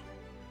leaders.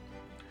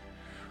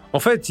 En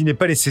fait, il n'est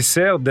pas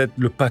nécessaire d'être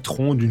le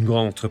patron d'une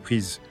grande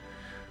entreprise.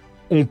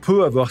 On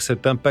peut avoir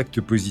cet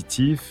impact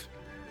positif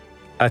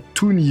à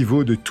tout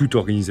niveau de toute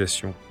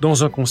organisation,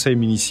 dans un conseil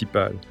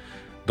municipal,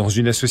 dans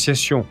une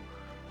association,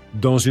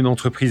 dans une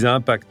entreprise à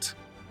impact,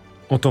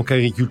 en tant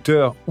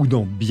qu'agriculteur ou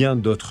dans bien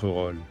d'autres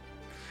rôles.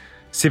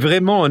 C'est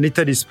vraiment un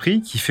état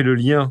d'esprit qui fait le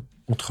lien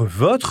entre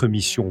votre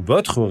mission,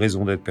 votre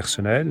raison d'être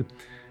personnelle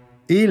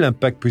et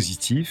l'impact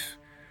positif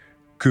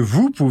que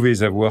vous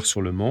pouvez avoir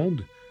sur le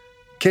monde,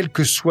 quel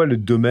que soit le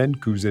domaine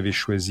que vous avez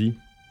choisi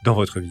dans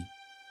votre vie.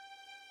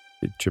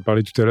 Et tu as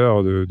parlé tout à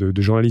l'heure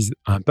de journalisme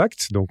à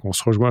impact, donc on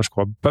se rejoint, je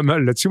crois, pas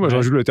mal là-dessus. Moi, je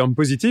rajoute le terme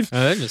positif.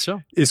 Oui, bien sûr.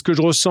 Et ce que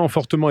je ressens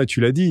fortement, et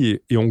tu l'as dit,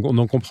 et on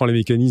en comprend les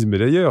mécanismes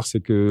d'ailleurs, c'est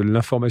que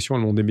l'information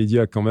le long des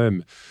médias, quand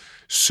même,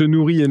 se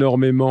nourrit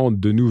énormément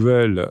de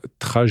nouvelles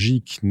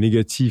tragiques,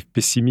 négatives,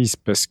 pessimistes,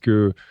 parce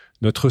que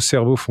notre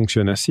cerveau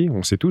fonctionne ainsi,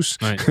 on sait tous,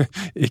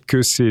 et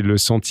que c'est le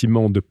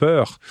sentiment de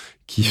peur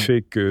qui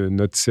fait que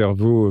notre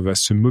cerveau va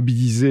se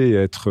mobiliser et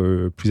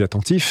être plus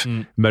attentif,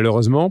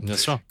 malheureusement,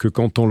 que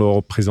quand on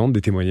leur présente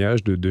des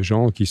témoignages de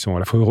gens qui sont à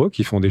la fois heureux,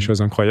 qui font des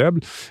choses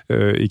incroyables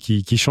et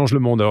qui changent le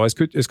monde. Alors, est-ce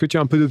que tu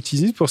as un peu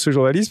d'optimisme pour ce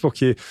journaliste, pour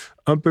qu'il y ait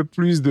un peu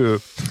plus de...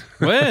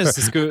 Ouais,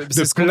 c'est ce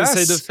qu'on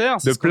essaye de faire.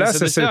 C'est ce qu'on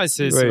essaie de faire et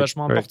c'est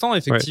vachement important,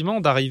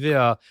 effectivement, d'arriver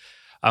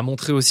à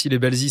montrer aussi les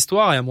belles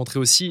histoires et à montrer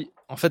aussi...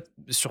 En fait,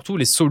 surtout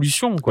les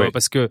solutions, quoi.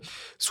 Parce que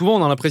souvent,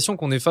 on a l'impression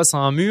qu'on est face à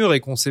un mur et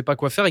qu'on ne sait pas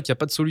quoi faire et qu'il n'y a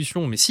pas de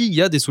solution. Mais si, il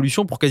y a des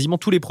solutions pour quasiment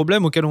tous les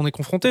problèmes auxquels on est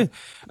confronté.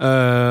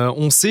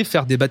 On sait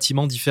faire des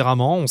bâtiments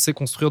différemment, on sait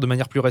construire de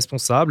manière plus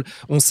responsable,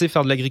 on sait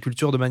faire de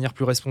l'agriculture de manière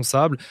plus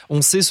responsable,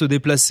 on sait se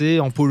déplacer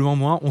en polluant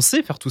moins, on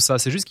sait faire tout ça.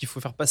 C'est juste qu'il faut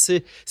faire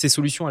passer ces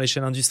solutions à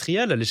l'échelle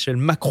industrielle, à l'échelle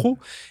macro.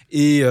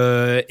 Et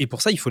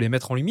pour ça, il faut les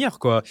mettre en lumière,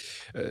 quoi.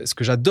 Ce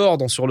que j'adore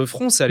dans Sur le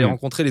Front, c'est aller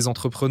rencontrer les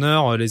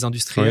entrepreneurs, les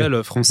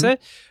industriels français,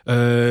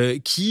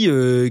 qui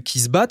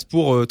se battent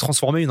pour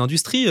transformer une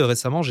industrie.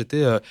 Récemment,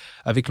 j'étais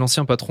avec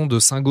l'ancien patron de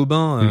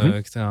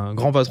Saint-Gobain, qui était un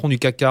grand patron du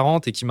CAC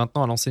 40 et qui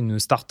maintenant a lancé une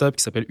start-up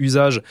qui s'appelle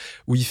Usage,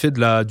 où il fait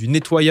du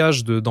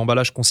nettoyage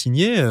d'emballage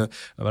consigné.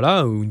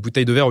 Voilà, où une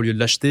bouteille de verre, au lieu de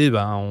l'acheter,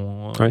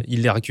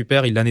 il les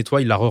récupère, il la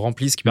nettoie, il la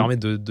re-remplit, ce qui permet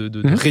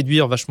de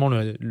réduire vachement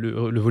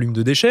le volume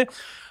de déchets.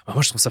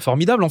 Moi, je trouve ça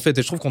formidable, en fait,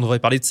 et je trouve qu'on devrait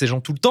parler de ces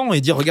gens tout le temps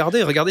et dire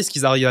regardez ce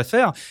qu'ils arrivent à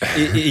faire,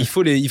 et il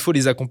faut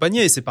les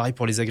accompagner. Et c'est pareil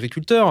pour les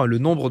agriculteurs. Le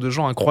nombre de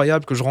gens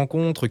incroyables que je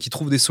rencontre qui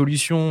trouvent des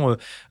solutions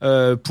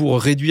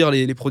pour réduire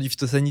les produits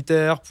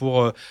phytosanitaires,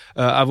 pour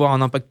avoir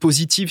un impact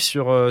positif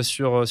sur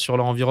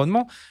leur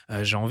environnement.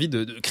 J'ai envie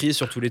de crier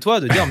sur tous les toits,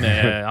 de dire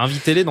mais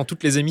invitez-les dans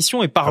toutes les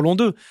émissions et parlons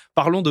d'eux.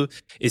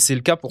 Et c'est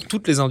le cas pour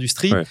toutes les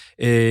industries.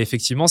 Et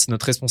effectivement, c'est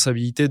notre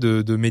responsabilité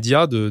de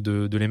médias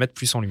de les mettre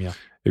plus en lumière.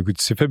 Écoute,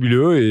 c'est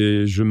fabuleux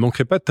et je ne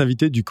manquerai pas de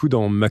t'inviter du coup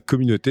dans ma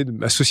communauté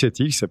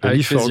associative qui s'appelle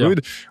Live for Good,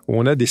 où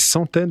on a des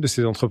centaines de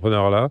ces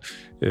entrepreneurs-là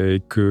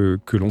que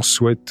l'on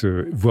souhaite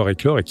voir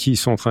éclore et qui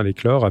sont en train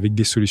d'éclore avec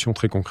des solutions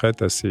très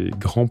concrètes à ces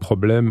grands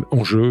problèmes,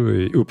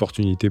 enjeux et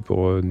opportunités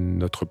pour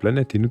notre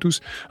planète et nous tous.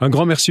 Un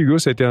grand merci Hugo,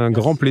 ça a été un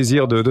grand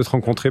plaisir de te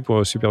rencontrer pour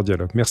un super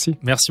dialogue. Merci.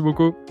 Merci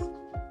beaucoup.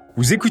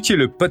 Vous écoutiez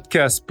le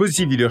podcast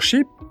Positive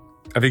Leadership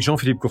avec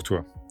Jean-Philippe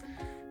Courtois.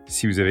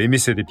 Si vous avez aimé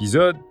cet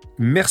épisode,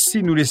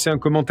 merci de nous laisser un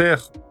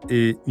commentaire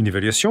et une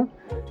évaluation,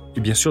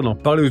 et bien sûr d'en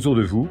parler autour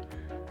de vous.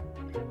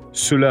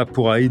 Cela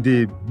pourra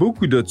aider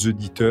beaucoup d'autres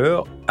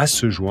auditeurs à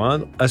se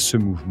joindre à ce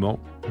mouvement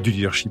du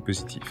leadership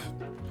positif.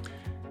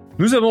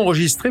 Nous avons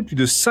enregistré plus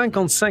de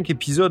 55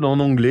 épisodes en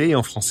anglais et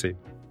en français,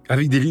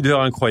 avec des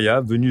leaders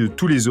incroyables venus de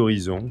tous les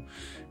horizons,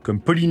 comme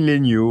Pauline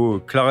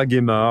Léniaud, Clara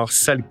Guémard,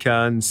 Sal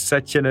Khan,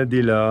 Satya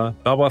Nadella,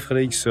 Barbara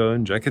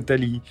Fredrickson, Jacques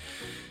Attali.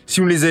 Si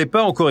vous ne les avez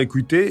pas encore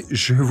écoutés,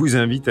 je vous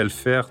invite à le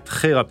faire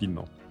très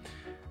rapidement.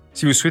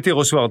 Si vous souhaitez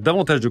recevoir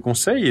davantage de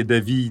conseils et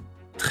d'avis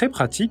très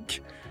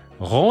pratiques,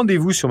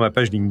 rendez-vous sur ma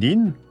page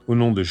LinkedIn au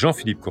nom de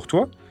Jean-Philippe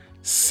Courtois,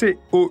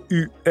 Courtois,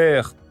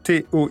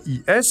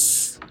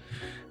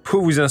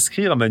 pour vous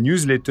inscrire à ma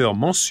newsletter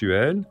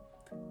mensuelle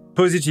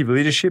Positive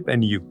Leadership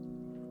and You.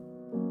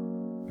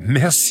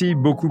 Merci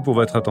beaucoup pour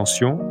votre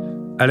attention.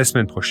 À la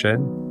semaine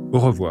prochaine. Au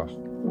revoir.